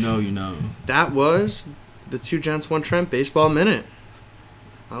 If you know, you know. that was the Two Gents, One Trent baseball minute.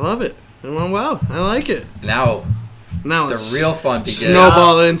 I love it. It went well. I like it. Now, Now the it's real fun begins.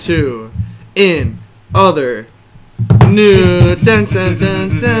 snowball into in other new. Dun, dun,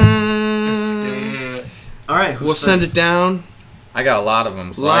 dun, dun. All right, who's We'll send it first? down I got a lot of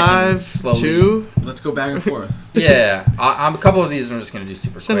them. So I can live slowly, to. Let's go back and forth. Yeah, I'm a couple of these I'm just gonna do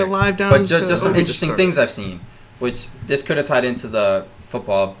super Send quick. it live down But to- just some oh, we interesting just things I've seen, which this could have tied into the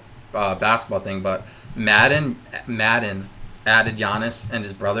football, basketball thing. But Madden added Giannis and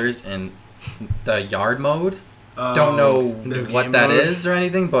his brothers in the yard mode. Don't know this what game that mode? is or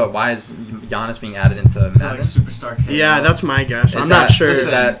anything, but why is Giannis being added into Is that Madden? like Superstar K? Yeah, that's my guess. Is I'm that- not sure.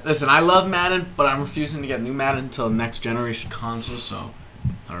 is that- Listen, I love Madden, but I'm refusing to get new Madden until next generation consoles, so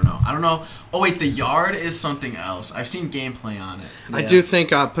I don't know. Oh wait, the yard is something else. I've seen gameplay on it. I Yeah. do think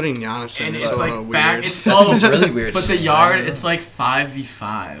putting Giannis in And is it's a like little back weird. it's That seems really weird. But the yard it's like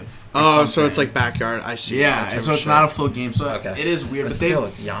 5v5. Oh, so it's like backyard. I see. yeah, That's and how so we it's should- not a full game. So Okay. it is weird, But but still,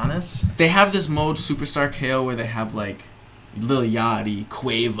 it's Giannis. they have this mode Superstar KO where they have like Lil Yachty,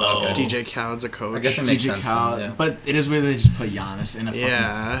 Quavo, Okay. DJ Khaled's a coach. I guess it makes DJ sense. Khaled, Yeah. but it is weird they just put Giannis in a fucking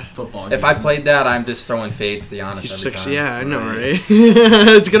Yeah. football game. If I played that, I'm just throwing fades to Giannis He's every 6. time. Yeah, I know, Right. right?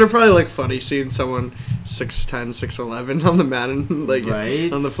 It's gonna probably look funny seeing someone 6'10", 6'11" on the Madden, like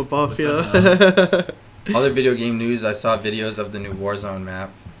Right? on the football What field. the Other video game news, I saw videos of the new Warzone map,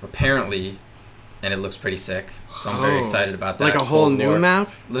 apparently, and it looks pretty sick. So I'm very Oh. excited about that. Like a whole Cold new War. map.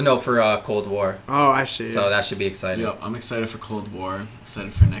 No, for Cold War. Oh, I see. So that should be exciting. Yep, I'm excited for Cold War.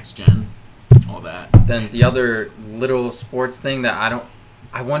 Excited for next gen. All that. Then the other little sports thing that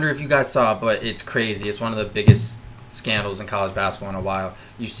I wonder if you guys saw, but it's crazy. It's one of the biggest scandals in college basketball in a while.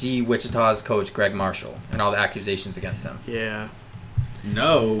 You see Wichita's coach Greg Marshall and all the accusations against him. Yeah.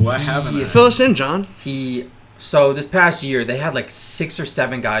 No, I haven't. He- Fill us in, John. So this past year they had like 6 or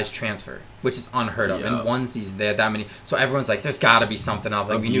 7 guys transfer, which is unheard of. Yeah. In one season they had that many. So everyone's like, there's got to be something up.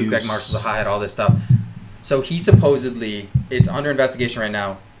 Like we knew Greg Abuse. Marshall's a hothead, all this stuff. So he supposedly, it's under investigation right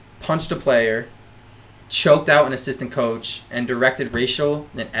now, punched a player, choked out an assistant coach, and directed racial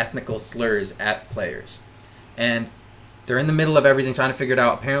and ethnical slurs at players. And they're in the middle of everything trying to figure it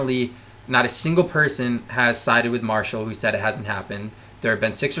out. Apparently, not a single person has sided with Marshall who said it hasn't happened. There have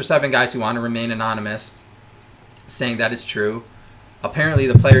been 6 or 7 guys who want to remain anonymous saying that is true. Apparently,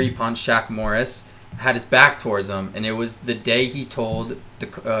 the player he punched, Shaq Morris, had his back towards him, and it was the day he told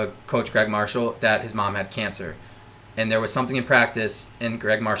the coach Greg Marshall that his mom had cancer. And there was something in practice, and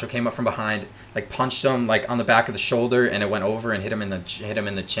Greg Marshall came up from behind, like punched him like on the back of the shoulder, and it went over and hit him in the chin, hit him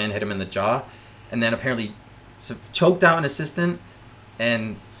in the jaw, and then apparently choked out an assistant,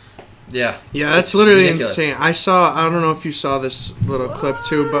 and yeah. Yeah, that's literally Ridiculous. insane. I don't know if you saw this little clip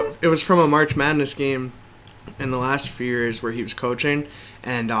too, but it was from a March Madness game in the last few years where he was coaching,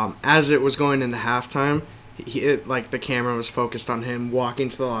 and as it was going into halftime, the camera was focused on him walking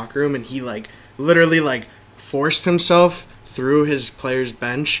to the locker room, and he like literally like forced himself through his player's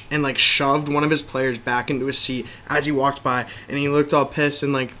bench and like shoved one of his players back into his seat as he walked by, and he looked all pissed,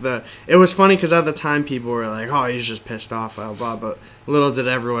 and like it was funny because at the time people were like, oh, he's just pissed off, blah blah, but little did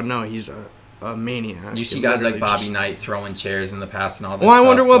everyone know he's a maniac. You see He guys like literally Bobby just- Knight throwing chairs in the past and all this Well, I stuff,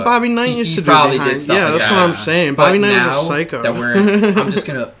 wonder what but Bobby Knight he- used he to do probably behind. did stuff Yeah, like that's that. what I'm saying. But Bobby Knight was a now psycho. That we're in, I'm just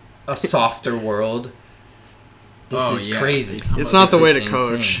gonna a softer world. This Oh, is yeah. crazy. It's not the This way is to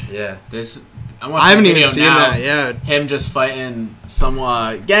coach. insane. Yeah. This. I haven't even seen that. Yeah, Him just fighting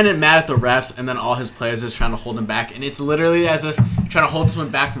someone, getting mad at the refs, and then all his players just trying to hold him back. And it's literally as if trying to hold someone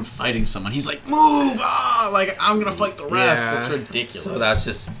back from fighting someone. He's like, move! Like, I'm going to fight the ref. Yeah. That's ridiculous. So that's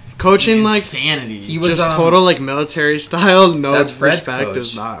just Coaching like insanity. He was just total like military style. No that's Fred's respect coach.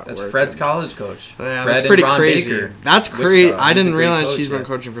 is not. That's working. Fred's college coach. Yeah, Fred that's and pretty Ron crazy. Baker. That's Wichita. crazy. I He's a didn't great realize coach, he's been yeah.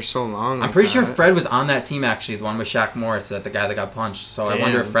 coaching for so long. I'm like pretty sure that. Fred was on that team actually, the one with Shaq Morris, the guy that got punched. So I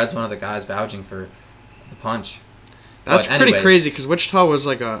wonder if Damn. Fred's one of the guys vouching for the punch. That's But pretty anyways. crazy because Wichita was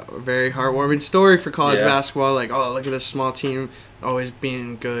like a very heartwarming story for college Yeah. basketball. Like, oh, look at this small team always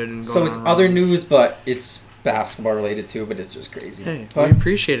being good and going So it's on other runs. news, but it's basketball related too. But it's just crazy. Hey, but we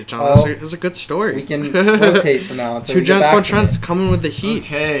appreciate it, John. It was a good story. we can rotate from now until Two we get Gents, back one to Trent's it. coming with the heat.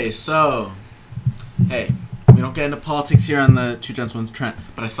 Okay, so, hey, we don't get into politics here on the Two Gents, One Trent,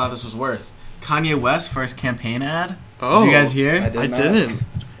 but I thought this was worth. Kanye West first campaign ad. Oh, Did you guys hear? I didn't.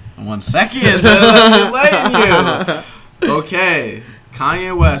 1 second. I'm letting you. Okay,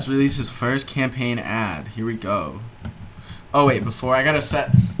 Kanye West released his first campaign ad. Here we go. Oh wait, before I gotta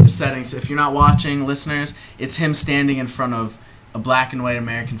set the settings. If you're not watching, listeners, it's him standing in front of a black and white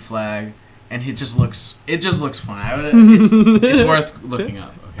American flag, and it just looks fun. It's worth looking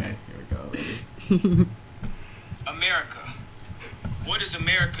up. Okay, here we go. Ready? America. What is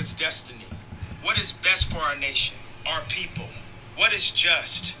America's destiny? What is best for our nation, our people? What is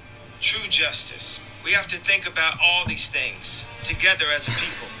just? True justice. We have to think about all these things together as a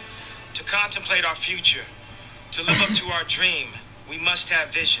people. To contemplate our future, to live up to our dream, we must have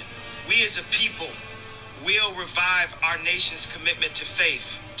vision. We as a people will revive our nation's commitment to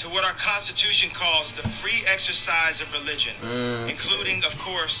faith, to what our Constitution calls the free exercise of religion, including, of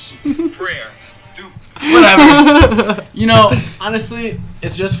course, prayer. Whatever. You know, honestly,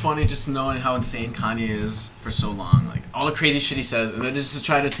 it's just funny just knowing how insane Kanye is for so long. Like, all the crazy shit he says, and then just to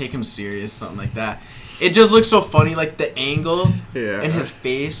try to take him serious, something like that. It just looks so funny, like the angle in his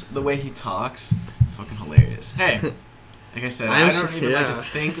face, the way he talks. Fucking hilarious. Hey, like I said, I don't even like to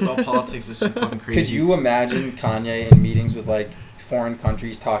think about politics. It's so fucking crazy. Could you imagine Kanye in meetings with like foreign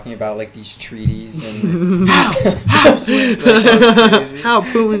countries talking about like these treaties and How sweet. That's crazy. How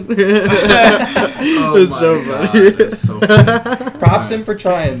Putin? Oh It's my so God, funny. it's so funny. props him for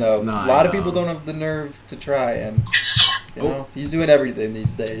trying though. No, A lot of I know. people don't have the nerve to try, and you know he's doing everything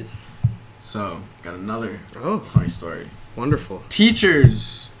these days. So, got another Oh, funny story. wonderful.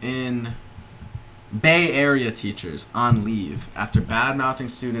 Teachers in Bay Area teachers on leave after bad-mouthing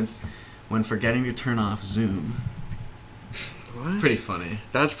students when forgetting to turn off Zoom. What? Pretty funny.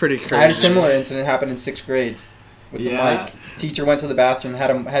 That's pretty crazy. I had a similar incident happen in 6th grade with the Yeah? mic. Teacher went to the bathroom,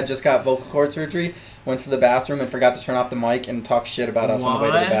 had just got vocal cord surgery, went to the bathroom and forgot to turn off the mic and talked shit about us on the way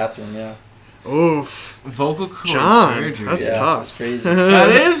to the What? bathroom. Yeah, Oof. Vocal cord John, surgery. that's yeah, tough. it was crazy. That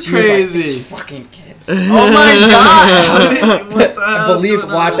is She was like, crazy. "These fucking kids." Oh my god! What the I hell? believe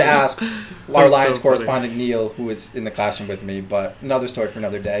we'll have to ask our That's Lions so correspondent Neil, who was in the classroom with me, but another story for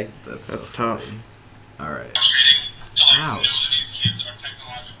another day. That's That's so tough. funny. All right. Ouch.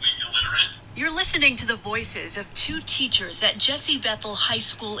 You're listening to the voices of two teachers at Jesse Bethel High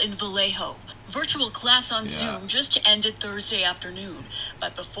School in Vallejo. Virtual class on Yeah. Zoom just ended Thursday afternoon.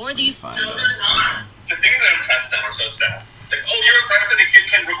 But before these Find out. The things that impressed them are so sad. Like, oh, you're impressed that a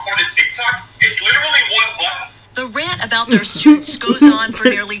kid can record a TikTok? It's literally one button. the rant about their students goes on for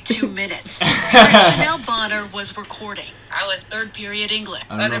nearly 2 minutes. Parent Chanel Bonner was recording. I was third period English.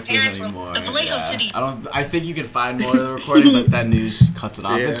 I don't know if there's any more. The Vallejo City- I think you can find more of the recording, but that news cuts it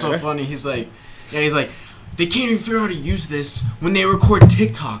off. It's so Yeah. funny. He's like, they can't even figure out how to use this when they record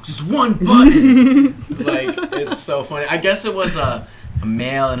TikToks. It's one button. Like, it's so funny. I guess it was a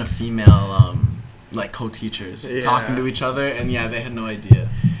male and a female, like co-teachers Yeah. talking to each other, and yeah, they had no idea.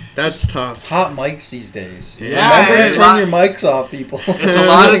 That's tough. Hot mics these days. Yeah, Remember it's to turn your mics off, people. It's a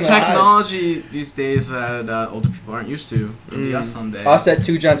lot of Ruining lives. technology these days that older people aren't used to. It'll be us someday. Us at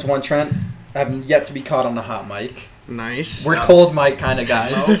Two Gents, One Trent have yet to be caught on the hot mic. Nice. We're cold mic kind of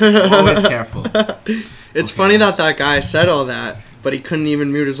guys. Always careful. It's Okay. funny that guy said all that, but he couldn't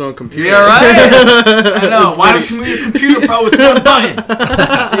even mute his own computer. Yeah, right? I know. It's Why pretty- don't you move your computer, bro? It's one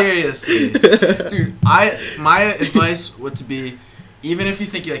button. Seriously, dude. My advice would to be, even if you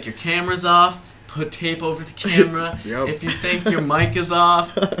think your camera's off, put tape over the camera. Yep. If you think your mic is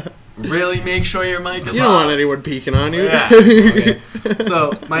off, really make sure your mic is You off. don't want anyone peeking on you. Yeah. Okay.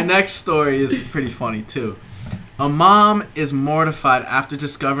 So my next story is pretty funny too. A mom is mortified after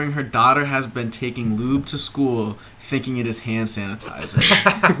discovering her daughter has been taking lube to school, thinking it is hand sanitizer.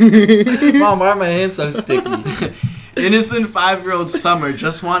 Mom, why are my hands so sticky? Innocent 5-year-old Summer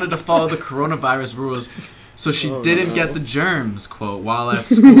just wanted to follow the coronavirus rules, so she didn't get the germs, quote, while at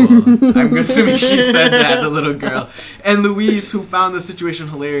school. I'm assuming she said that, the little girl. And Louise, who found the situation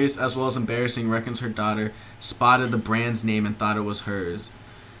hilarious as well as embarrassing, reckons her daughter spotted the brand's name and thought it was hers.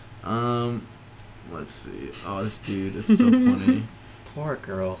 Let's see. Oh, this dude, it's so funny. Poor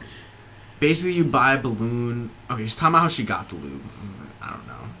girl. Basically, you buy a balloon. Okay, she's talking about how she got the lube. I don't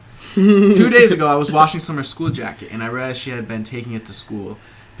know. 2 days ago, I was washing Summer's school jacket, and I realized she had been taking it to school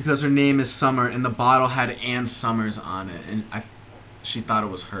because her name is Summer, and the bottle had Ann Summers on it, and she thought it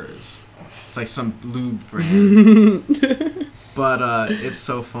was hers. It's like some lube brand. But it's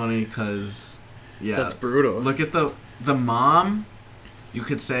so funny because, yeah. That's brutal. Look at the mom, you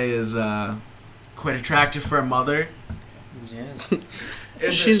could say, is quite attractive for a mother. Yes.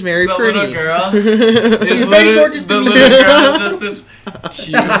 She's very the pretty. Little girl. She's very gorgeous to The me. little girl is just this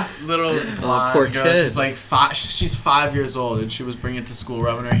cute little blonde poor girl. kid. She's like she's 5 years old, and she was bringing it to school,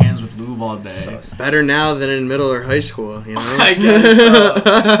 rubbing her hands with lube all day. So Better now than in middle or high school, you know? I guess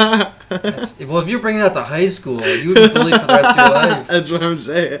so. well, if you're bringing that to high school, you would be bullied for the rest of your life. That's what I'm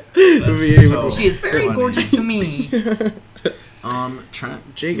saying. That's so She is very funny. gorgeous to me.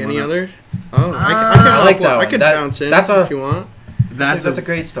 Trent. Jake, you any wanna- other? Oh, I like that I one. could That- bounce in that's a- if you want. That's a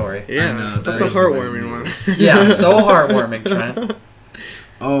great story. Yeah, know, that's that a is the way heartwarming it one. is. Yeah, so heartwarming, Trent.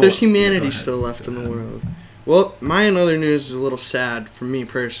 Oh, There's go humanity ahead. still left in the world. Well, my and other news is a little sad for me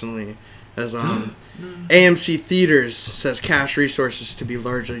personally, as AMC Theaters says cash resources to be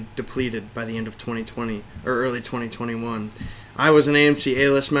largely depleted by the end of 2020 or early 2021. I was an AMC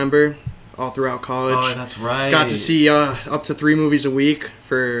A-list member all throughout college. Oh, that's right. Got to see up to 3 movies a week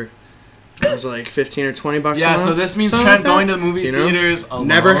for it was like $15 or $20 a Yeah, month. so this means something Trent like going that. to the movie You know? theaters alone.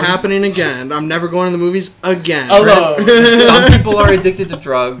 Never happening again. I'm never going to the movies again. Alone. Some people are addicted to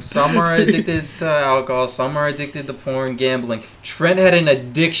drugs, some are addicted to alcohol, some are addicted to porn, gambling. Trent had an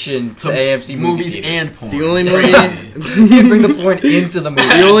addiction to AMC movies theaters. and porn. The only movie You bring the porn into the movie.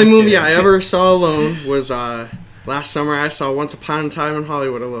 The only Just movie kidding. I ever saw alone was last summer. I saw Once Upon a Time in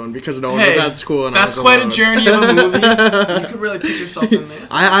Hollywood alone because no one was at school and that's I was quite alone. a journey of a movie. You could really put yourself in there.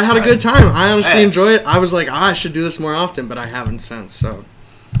 I had a good time. I honestly Hey. enjoyed it. I was like, I should do this more often, but I haven't since. So,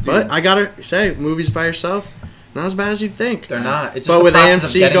 but I gotta say, movies by yourself, not as bad as you'd think. They're not. It's just But the with process of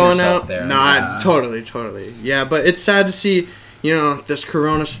AMC getting going yourself out, there. nah, totally. Yeah, but it's sad to see, this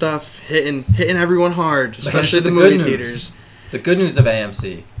Corona stuff hitting everyone hard, especially here's the the movie good news. theaters. The good news of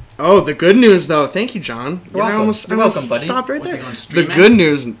AMC. Oh, the good news though. Thank you, John. You're welcome. I almost buddy. stopped right What, there. they going The streaming? good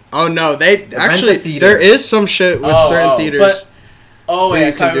news. Oh no, they actually theater. there is some shit with certain theaters. But, oh where wait, I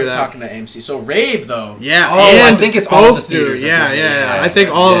you thought can we do were that. talking to AMC. So Rave though. Yeah, Oh, I and think it's all both the theaters. do. Yeah. Yes, I think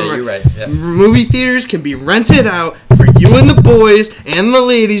yes, all yeah, of them. you're right. Yeah. Movie theaters can be rented out for you and the boys and the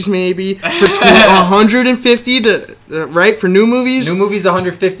ladies, maybe for 150 to right for new movies. New movies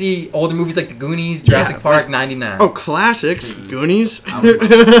 150, older movies like The Goonies, Jurassic Yeah, Park like- 99. Oh, classics, Goonies.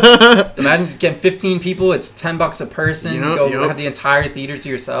 Imagine getting 15 people, it's $10 a person. You know, go yup. have the entire theater to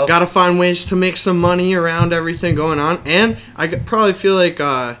yourself. Gotta find ways to make some money around everything going on, and probably feel like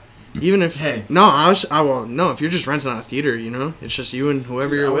even if Hey. if you're just renting out a theater, it's just you and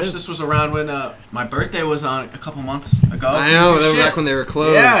whoever I you're wish with. this was around when my birthday was on a couple months ago. I know, Good that was shit. back when they were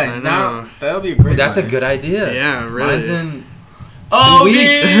closed. Yeah, I know. now that'll be a great. That's a one. good idea. Yeah, really. Mine's in Oh,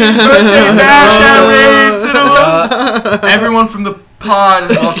 weeks. birthday bash at Rave Cinemas. Everyone from the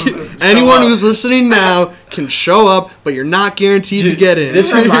pod is welcome. to show Anyone up. who's listening now can show up, but you're not guaranteed to Dude, get in.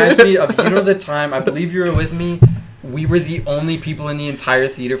 This reminds me of the time, I believe you were with me. We were the only people in the entire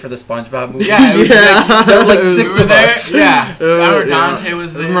theater for the SpongeBob movie. Yeah, it was Yeah. There were like It was- 6 We were of there. us. Yeah, Yeah. Dante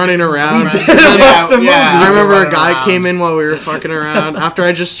was there. running around. Watch the movie. I remember a running guy around. came in while we were fucking around after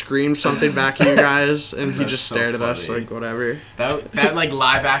I just screamed something back at you guys, and he That's just so stared at us funny. like whatever. That like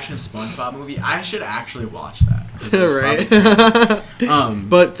live action SpongeBob movie. I should actually watch that. 'cause it was Right. probably-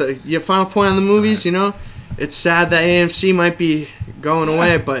 But your final point on the movies, it's sad that AMC might be going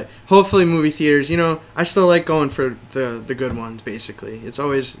away, but hopefully movie theaters, I still like going for the good ones, basically. It's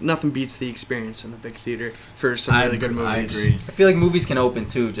always, nothing beats the experience in the big theater for some really good movies. I agree. I feel like movies can open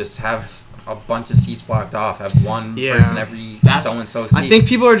too. Just have a bunch of seats blocked off. Have one Yeah. person every That's- so-and-so seats. I think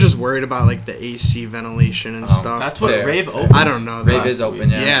people are just worried about, like, the AC ventilation and Oh, stuff. That's what Fair. Rave opened. I don't know. Rave that. is open,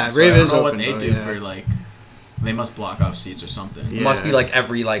 yeah. Yeah, So Rave I don't is know open. what they though, do yeah. for like. They must block off seats or something. It must be Yeah. like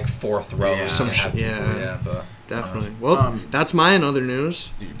every fourth row. Yeah. or Some have shit, people, yeah. but Definitely. Well, that's my and other news.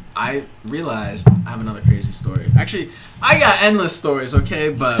 Dude, I realized I have another crazy story. Actually, I got endless stories, okay?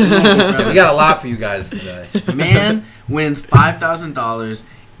 But we won't go forever. we got a lot for you guys today. Man wins $5,000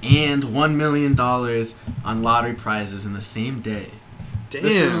 and $1 million on lottery prizes in the same day. Damn.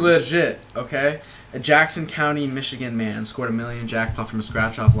 This is legit, okay? A Jackson County, Michigan man scored $1 million jackpot from a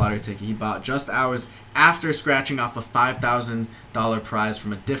scratch-off lottery ticket he bought just hours after scratching off a $5,000 prize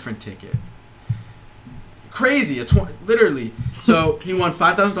from a different ticket. Crazy, literally. So he won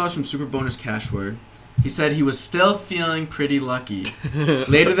 $5,000 from Super Bonus Cash Word. He said he was still feeling pretty lucky.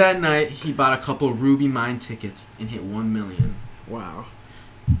 Later that night, he bought a couple Ruby Mine tickets and hit $1 million. Wow.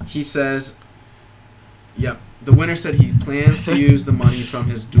 He says, yep, the winner said he plans to use the money from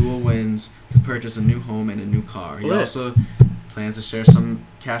his dual wins to purchase a new home and a new car. He Lit. also plans to share some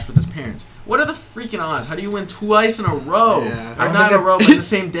cash with his parents. What are the freaking odds? How do you win twice in a row? Yeah. Or not in a row, but the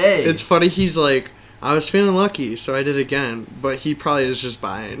same day. It's funny. He's like, I was feeling lucky, so I did again. But he probably is just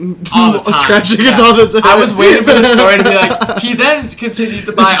buying all the time. scratch tickets Yeah. all the time. I was waiting for the story to be like, he then continued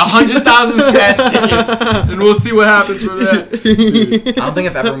to buy 100,000 scratch tickets, and we'll see what happens from there. I don't think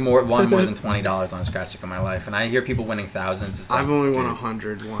I've ever won more than $20 on a scratch ticket in my life, and I hear people winning thousands. It's like, I've only won dude.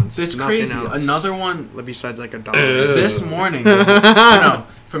 100 once. It's Nothing crazy. else. Another one Besides like $1. this morning. No,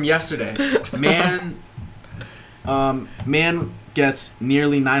 from yesterday. Man gets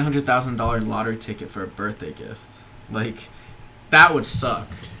nearly $900,000 lottery ticket for a birthday gift. Like, that would suck.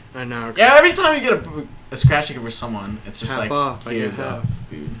 I know. Yeah, every time you get a scratch ticket for someone, it's just Half like, off, I here you get go, half.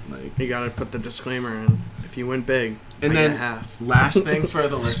 dude. Like, You gotta put the disclaimer in. If you win big, and I then get half. last thing for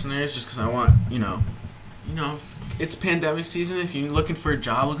the listeners, just because I want, you know, it's pandemic season. If you're looking for a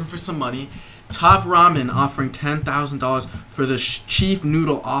job, looking for some money, Top Ramen offering $10,000 for the chief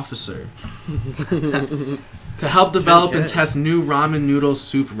noodle officer to help develop and test new ramen noodle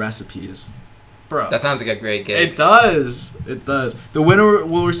soup recipes. Bro, That sounds like a great gig. it does. It does. The winner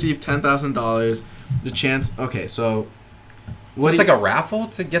will receive $10,000. The chance. Okay, so. So it's do like a raffle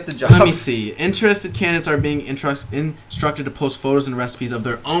to get the job. Let me see. Interested candidates are being instructed to post photos and recipes of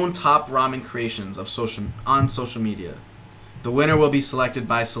their own top ramen creations on social media. The winner will be selected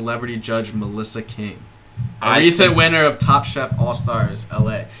by celebrity judge Melissa King, a recent winner of Top Chef All Stars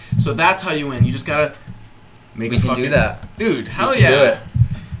LA. So that's how you win. You just gotta make We a can fucking do that. dude. Hell We should do yeah! it.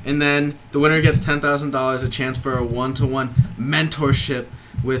 And then the winner gets $10,000, a chance for a one-to-one mentorship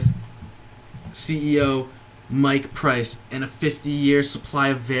with CEO Mike Price, and a 50-year supply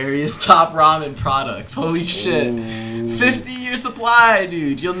of various top ramen products. Holy shit. 50-year supply,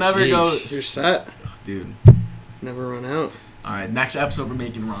 dude. You'll never go... Sheesh. You're set. Dude. Never run out. Alright, next episode we're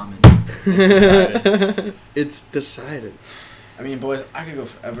making ramen. It's decided. It's decided. I mean, boys, I could go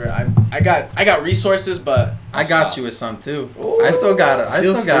forever. I got resources, but... I got you with some too. I still got it. I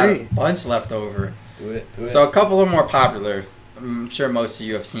Feel still got free. a bunch left over. Do it. So a couple are more popular. I'm sure most of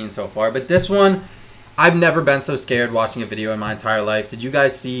you have seen so far, but this one, I've never been so scared watching a video in my entire life. Did you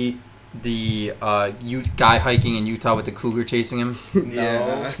guys see the guy hiking in Utah with the cougar chasing him?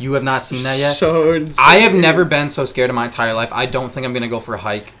 Yeah. You have not seen that yet? So insane. I have never been so scared in my entire life. I don't think I'm going to go for a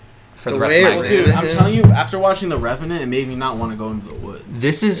hike for the The rest of way my it was- exam. Dude, I'm telling you, after watching The Revenant, it made me not want to go into the woods.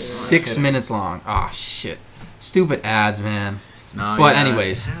 This is 6 kidding. minutes long. Ah, shit. Stupid ads, man. No, But yeah.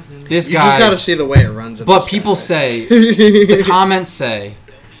 anyways, this You guy... just gotta see the way it runs. at But this people guy. say, the comments say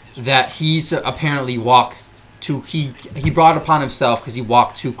that he's apparently he brought it upon himself because he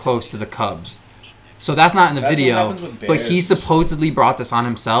walked too close to the cubs. So that's not in the That's what video, happens with but he bears. supposedly brought this on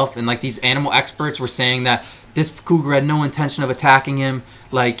himself, and like these animal experts were saying that this cougar had no intention of attacking him,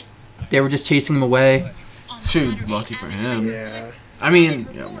 like they were just chasing him away. Dude, lucky for him. Yeah. I mean,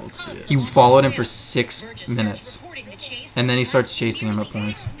 yeah, we'll see it. He followed him for 6 minutes, and then he starts chasing him at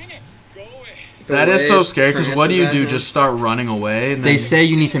points. That The is way so it scary because what do you prances do? at him. Just start running away? And They then say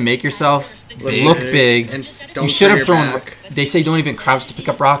you need to make yourself Big. look big. And You don't should have turn thrown. your back. They say don't even crouch to pick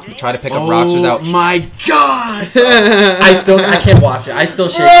up rocks, but try to pick up rocks without. Oh my god! I can't watch it. I still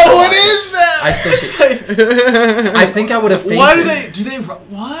shake. Bro, what is that? I still It's shake. like, I think I would have fainted. why do they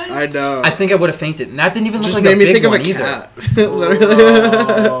what? I know. I think I would have fainted. And that didn't even look just like made a me big think of a one either. cat. Literally.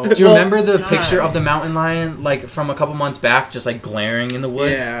 Oh, Do you remember the God. picture of the mountain lion, like from a couple months back, just like glaring in the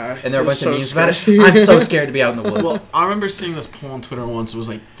woods? Yeah, And there were a bunch it's of so memes about it. scary. I'm so scared to be out in the woods. Well, I remember seeing this poll on Twitter once. It was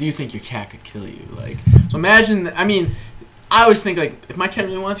like, "Do you think your cat could kill you?" Like, so imagine. I mean, I always think like, if my cat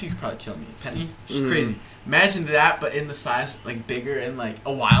really wanted to, you could probably kill me. Penny, she's crazy. Imagine that, but in the size, like bigger, and like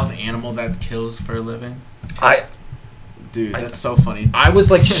a wild animal that kills for a living. Dude, that's so funny. I was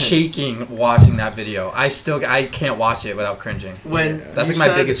like shaking watching that video. I can't watch it without cringing. When That's you like my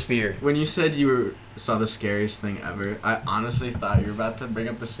said- biggest fear. When you said you saw the scariest thing ever, I honestly thought you were about to bring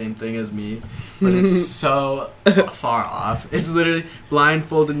up the same thing as me, but it's so far off. It's literally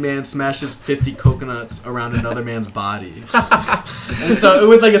blindfolded man smashes 50 coconuts around another man's body, and so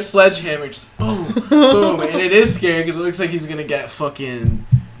with like a sledgehammer, just boom, boom, and it is scary because it looks like he's gonna get fucking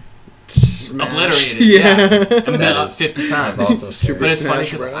Smashed. obliterated. Yeah. About 50 times. That's also Super But it's funny smash,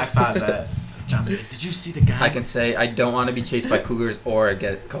 because bro. I thought that. John's like, did you see the guy? I can say I don't want to be chased by cougars or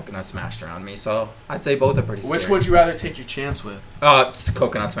get coconut smashed around me. So I'd say both are pretty scary. Which would you rather take your chance with? It's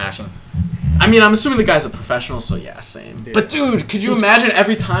coconut smashing. I mean, I'm assuming the guy's a professional, so yeah, same. Yeah. But dude, could you imagine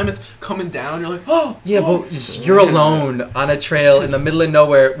every time it's coming down, you're like, oh, Yeah, oh. but you're alone on a trail in the middle of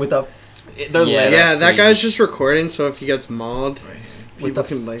nowhere with a They're Yeah, lit. Yeah, that's that crazy. guy's just recording, so if he gets mauled, Right here. With people the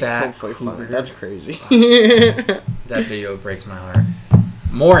can like fat hopefully find. cougar. That's crazy. That video breaks my heart.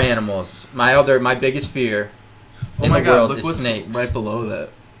 More animals. My biggest fear Oh in my the god, world look is what's snakes. right below that.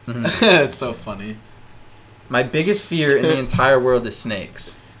 Mhm. It's so funny. My biggest fear in the entire world is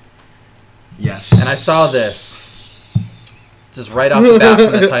snakes. Yes. And I saw this just right off the bat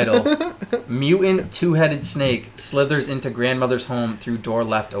from the title. Mutant two-headed snake slithers into grandmother's home through door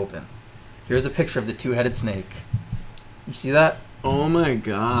left open. Here's a picture of the two-headed snake. You see that? Oh my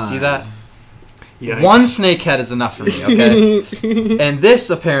god. You see that? Yikes. One snake head is enough for me, okay? And this That's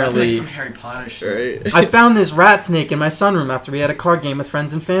apparently... like some Harry Potter shit. Right. I found this rat snake in my sunroom after we had a card game with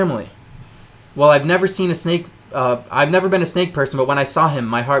friends and family. Well, I've never seen a snake. I've never been a snake person, but when I saw him,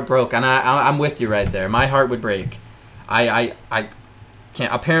 my heart broke, and I'm with you right there. My heart would break. I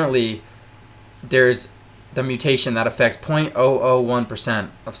can't. Apparently, there's the mutation that affects 0.001%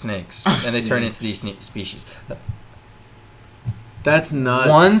 of snakes, and they turn into these species. That's nuts.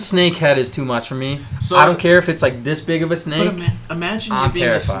 One snake head is too much for me. So- I don't care if it's like this big of a But snake. imagine I'm you being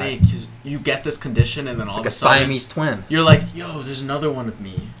terrified. a snake because you get this condition and then all Like of a a sudden Siamese twin. you're like, yo, there's another one of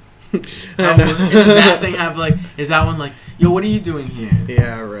me. Does that thing have like? Is that one like, yo, what are you doing here?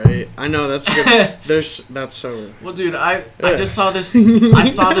 Yeah, right. I know that's good. That's so. Well, dude, I just saw this. I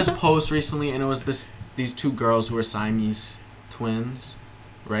saw this post recently, and it was these two girls who were Siamese twins,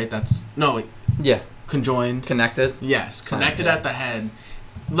 right? That's no, wait, Yeah, conjoined. connected. Yes, connected Siamese. at the head.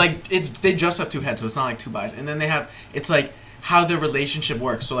 Like they just have two heads, so it's not like two bodies. And then they have it's like how their relationship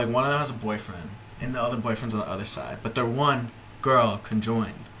works. So like one of them has a boyfriend, and the other boyfriend's on the other side, but they're one girl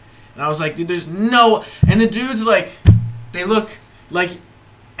conjoined. And I was like, dude, there's no. And the dude's like, they look like,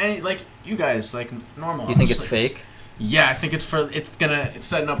 any like you guys like normal. You I'm think just it's like, fake? Yeah, I think it's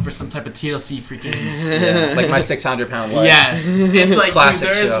setting up for some type of TLC freaking. Yeah, like my 600-pound wife. Yes, it's like, dude, Classic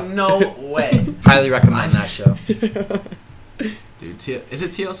there is show. no way, Highly recommend that show. dude. Is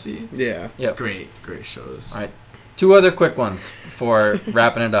it TLC? Yeah. Yep. Great shows. All right. Two other quick ones before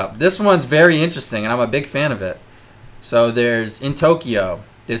wrapping it up. This one's very interesting, and I'm a big fan of it. So there's in Tokyo.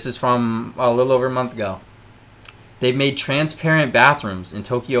 This is from a little over a month ago. They've made transparent bathrooms in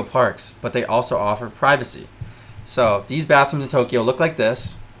Tokyo parks, but they also offer privacy. So these bathrooms in Tokyo look like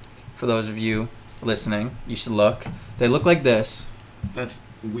this. For those of you listening, you should look. They look like this. That's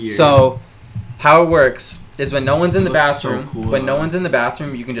weird. So how it works is when no one's in the Looks so bathroom, cool, when no though. one's in the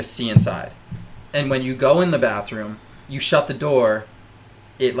bathroom, you can just see inside. And when you go in the bathroom, you shut the door,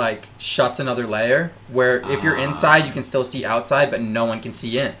 it like shuts another layer where if you're inside, you can still see outside, but no one can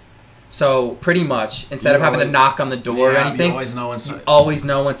see in. So pretty much, instead of having to knock on the door or anything, you always know when you always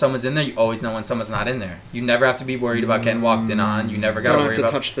know when someone's in there. You always know when someone's not in there. You never have to be worried about getting walked in on. You never got to Don't worry have to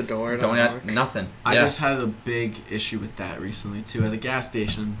about touch the door. don't knock. have nothing. I Yeah. just had a big issue with that recently too at the gas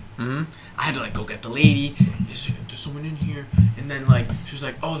station. Mhm. I had to like go get the lady. There's someone in here, and then like she was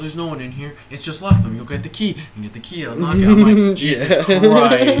like, "Oh, there's no one in here. It's just locked. Let me go get the key and get the key. I'll knock it." I'm like, Jesus Yeah.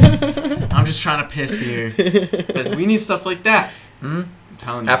 Christ! I'm just trying to piss here because we need stuff like that. Mhm. I'm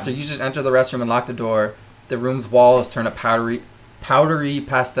telling you. After you just enter the restroom and lock the door, the room's walls turn a powdery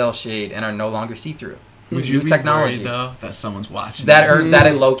pastel shade and are no longer see-through. would New you be technology. worried though that someone's watching? That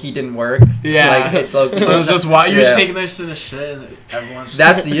it low-key didn't work. Yeah. Like, it low-key- So it's just why you're Yeah. taking this in a shit, and everyone's just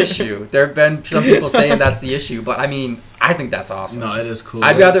That's the issue. There have been some people saying that's the issue, but I mean, I think that's awesome. No, it is cool.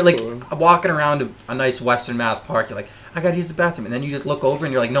 I'd rather That's like cool. walking around a nice Western Mass park. You're like, I gotta use the bathroom, and then you just look over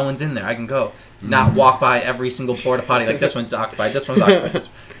and you're like, no one's in there. I can go. Not walk by every single porta potty like this one's occupied. This one's occupied.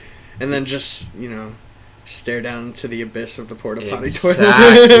 And then just, stare down into the abyss of the porta potty Exactly.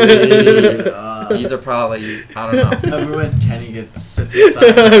 toilet. These are probably I don't know. Remember when Kenny sits inside the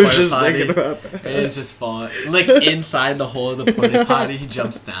I porta was just potty thinking about that. and it's just falling like inside the hole of the porta potty. He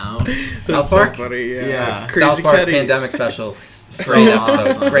jumps down. South That's Park. So funny, yeah. Yeah. Crazy South Park Kenny. pandemic special. So Great episode.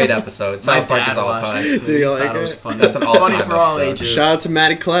 awesome. Great episode. My South Park dad is all watched time. it, too. Did you like Thought it was it? funny. That's an funny all-time for all episode. ages. Shout out to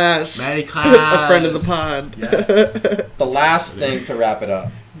Maddie Class. Maddie Class, A friend of the pod. Yes. The last thing to wrap it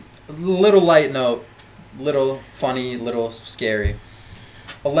up. A little light note. Little funny. Little scary.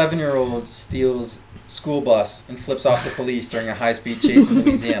 11-year-old steals school bus and flips off the police during a high-speed chase in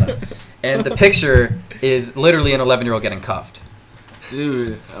Louisiana. And the picture is literally an 11-year-old getting cuffed.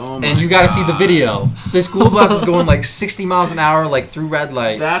 Dude, oh my And you gotta see the God. video. The school bus is going like 60 miles an hour, like through red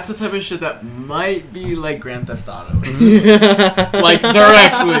lights. That's the type of shit that might be like Grand Theft Auto. Like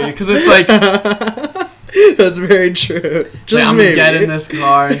directly, because it's like, That's very true. Just I'm maybe. gonna get in this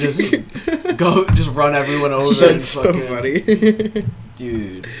car and just run everyone over. That's and so fucking, funny.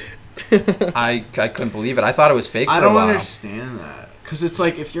 dude. I couldn't believe it. I thought it was fake for I a don't while. understand that. Because it's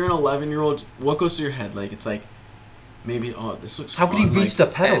like, if you're an 11-year-old, what goes through your head? Like, it's like, maybe. Oh, this looks. How could he fun, reach the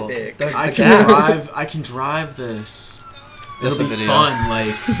pedal? epic. I the can gas. drive. I can drive this. This It'll is a be video. fun.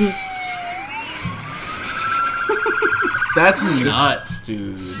 Like. That's nuts,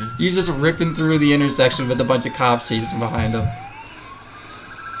 dude. He's just ripping through the intersection with a bunch of cops chasing behind him.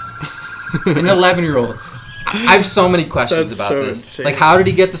 An 11-year-old. I have so many questions That's about so this. insane. Like, how did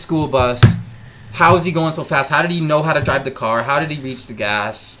he get the school bus? How is he going so fast? How did he know how to drive the car? How did he reach the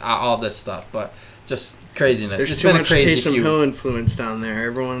gas? All this stuff, but just craziness. There's It's too been a much crazy Taysom few. Hill influence down there.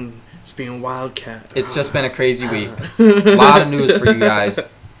 Everyone is being wildcat. It's just been a crazy week. A lot of news for you guys.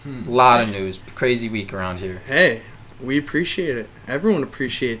 A lot of news. Crazy week around here. Hey, we appreciate it. Everyone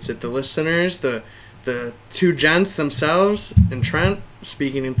appreciates it. The listeners, the two gents themselves, and Trent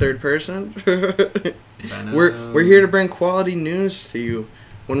speaking in third person. we're here to bring quality news to you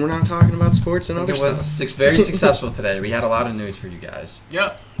when we're not talking about sports and I other think it stuff. was very successful today. We had a lot of news for you guys.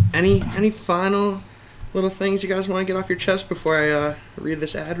 Yep. Any final little things you guys want to get off your chest before I read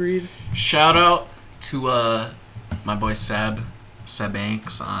this ad read? Shout out to my boy Seb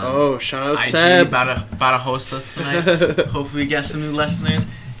Banks on Oh, shout out IG. Seb. About to host us tonight. Hopefully we get some new listeners,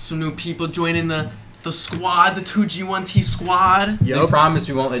 some new people joining the squad, the 2G1T squad. We Yep. promise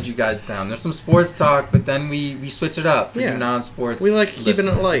we won't let you guys down. There's some sports talk, but then we switch it up for Yeah. you non-sports. We like keeping it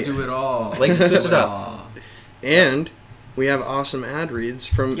listeners. light. Do it all. Like to switch it up. all. And we have awesome ad reads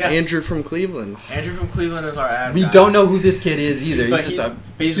from Yes. Andrew from Cleveland. Andrew from Cleveland is our ad We guy. don't know who this kid is either. But He's just a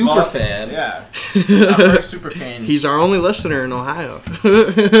baseball- super fan. Yeah. Our first super fan. He's our only listener in Ohio.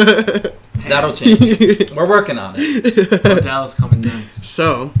 That'll change. We're working on it. Odell's coming next.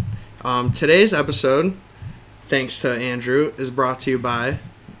 So, today's episode, thanks to Andrew, is brought to you by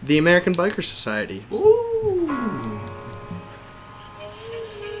the American Biker Society. Ooh.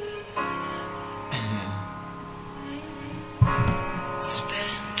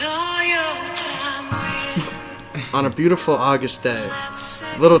 Spend all your time waiting. On a beautiful August day,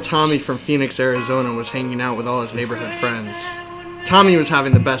 little Tommy from Phoenix, Arizona was hanging out with all his neighborhood friends. Tommy was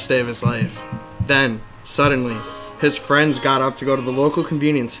having the best day of his life. Then, suddenly, his friends got up to go to the local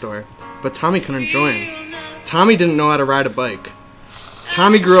convenience store, but Tommy couldn't join. Tommy didn't know how to ride a bike.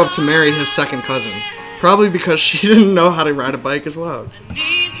 Tommy grew up to marry his second cousin, probably because she didn't know how to ride a bike as well.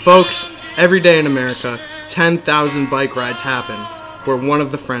 Folks, every day in America, 10,000 bike rides happen where one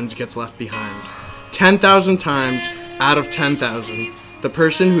of the friends gets left behind. 10,000 times out of 10,000, the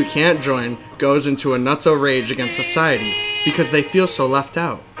person who can't join goes into a nutso rage against society because they feel so left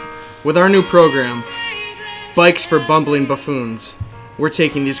out. With our new program, Bikes for Bumbling Buffoons, we're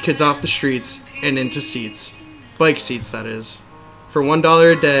taking these kids off the streets and into seats. Bike seats, that is. For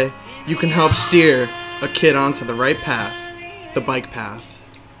 $1 a day, you can help steer a kid onto the right path, the bike path.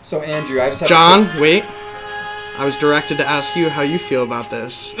 So Andrew, I just have John, wait. I was directed to ask you how you feel about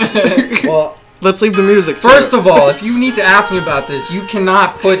this. well, Let's leave the music. first of all, if you need to ask me about this, you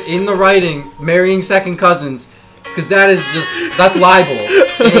cannot put in the writing marrying second cousins, because that's libel.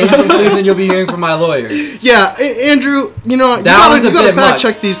 And Andrew from Cleveland, you'll be hearing from my lawyers. Yeah, Andrew, you know, That was you a gotta bit fact much,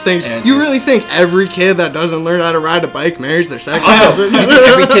 check these things. Andrew. You really think every kid that doesn't learn how to ride a bike marries their second Also, cousin? you think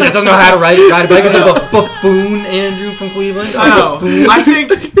every kid that doesn't know how to ride a bike is a buffoon, Andrew from Cleveland? No,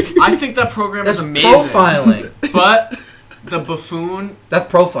 I think that program That's is amazing. profiling. But the buffoon,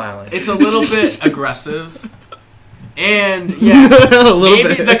 That's profiling. it's a little bit aggressive. And yeah, A little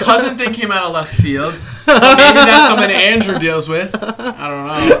maybe bit. the cousin thing came out of left field. So maybe that's something Andrew deals with. I don't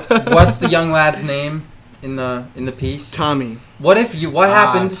know. What's the young lad's name in the piece? Tommy. What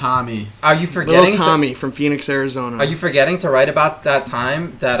happened? Tommy. Are you forgetting? Little Tommy from Phoenix, Arizona. Are you forgetting to write about that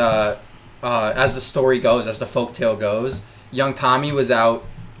time that as the story goes, as the folktale goes, young Tommy was out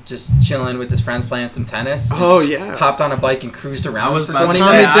just chilling with his friends playing some tennis. and Oh, just yeah. Hopped on a bike and cruised I around was for about to 20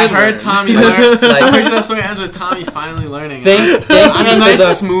 Tommy say, minutes. I did heard learn. Tommy learn. Like- I'm pretty sure that story ends with Tommy finally learning. Thank on you a to nice, the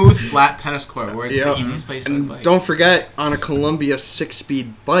smooth, flat tennis court where it's Yeah. the easiest place to And bike. don't forget, on a Columbia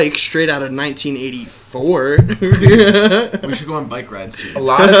 6-speed bike straight out of 1984. We should go on bike rides too. A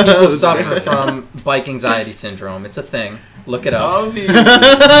lot of people Those suffer there. from bike anxiety syndrome. It's a thing. Look it up. Oh, dude.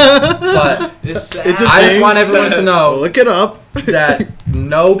 But It's sad. It's a I just thing. want everyone to know Look it up. that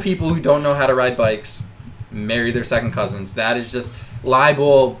no people who don't know how to ride bikes marry their second cousins. That is just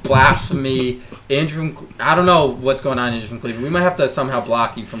libel, blasphemy. Andrew from, I don't know what's going on, Andrew from Cleveland. We might have to somehow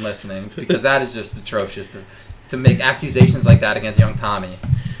block you from listening because that is just atrocious to make accusations like that against young Tommy.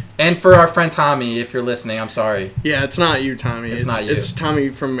 And for our friend Tommy, if you're listening, I'm sorry. Yeah, it's not you, Tommy. It's not you. It's Tommy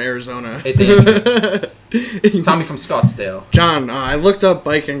from Arizona. It's Andrew. Tommy from Scottsdale. John, I looked up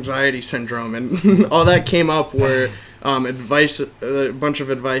bike anxiety syndrome, and all that came up were a bunch of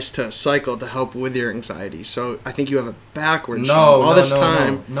advice to cycle to help with your anxiety. So I think you have it backwards. No, Sean. All no, this no,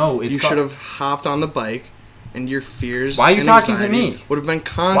 time, no. No, it's you got- should have hopped on the bike, and your fears. Why are you and talking to anxieties me? Would have been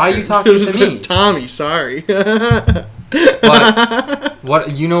conquered. Why are you talking to me? Tommy, sorry. But what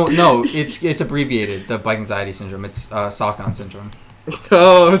no, it's abbreviated. The bike anxiety syndrome. It's SOCON syndrome.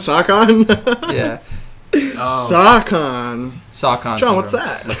 Oh, Sokon? Yeah, Oh. Sokon. SOCON. John, what's syndrome.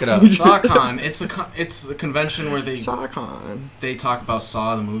 that? Look it up. SawCon. It's the convention where Sokon. they talk about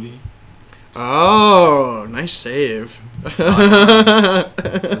Saw the movie. Oh, nice save. Okay,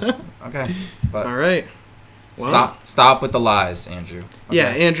 but All right. Well, stop with the lies, Andrew. Okay? yeah,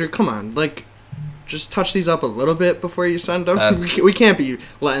 Andrew, come on. Like, just touch these up a little bit before you send them. That's- We can't be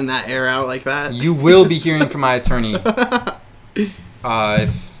letting that air out like that. You will be hearing from my attorney.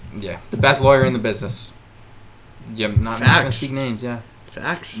 The best lawyer in the business. Yeah, not gonna Facts. speak names. Yeah,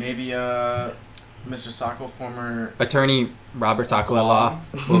 Facts. Maybe Mr. Sacco, former attorney Robert Sacco at Guam. law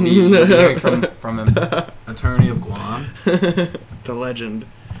will be hearing from him. attorney of Guam. The legend.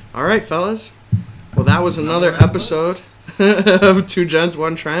 All right, fellas. Well, that was another Another episode of Two Gents,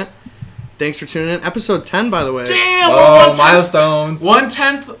 One Trent. Thanks for tuning in. Episode 10, by the way. Damn, Whoa, we're 1/10. milestones.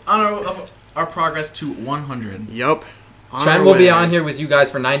 1/10 of our progress to 100. Yup. On Trent our will be way. on here with you guys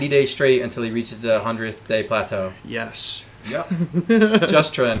for 90 days straight until he reaches the 100th day plateau. Yes. Yep,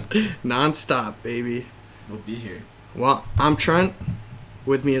 Just Trent. Non-stop, baby. we'll be here. Well, I'm Trent.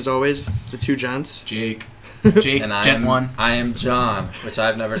 With me, as always, the two gents. Jake, And Gent 1. I am John, which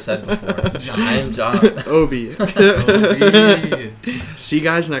I've never said before. John. I am John. Obi. Oh, See you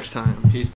guys next time. Peace.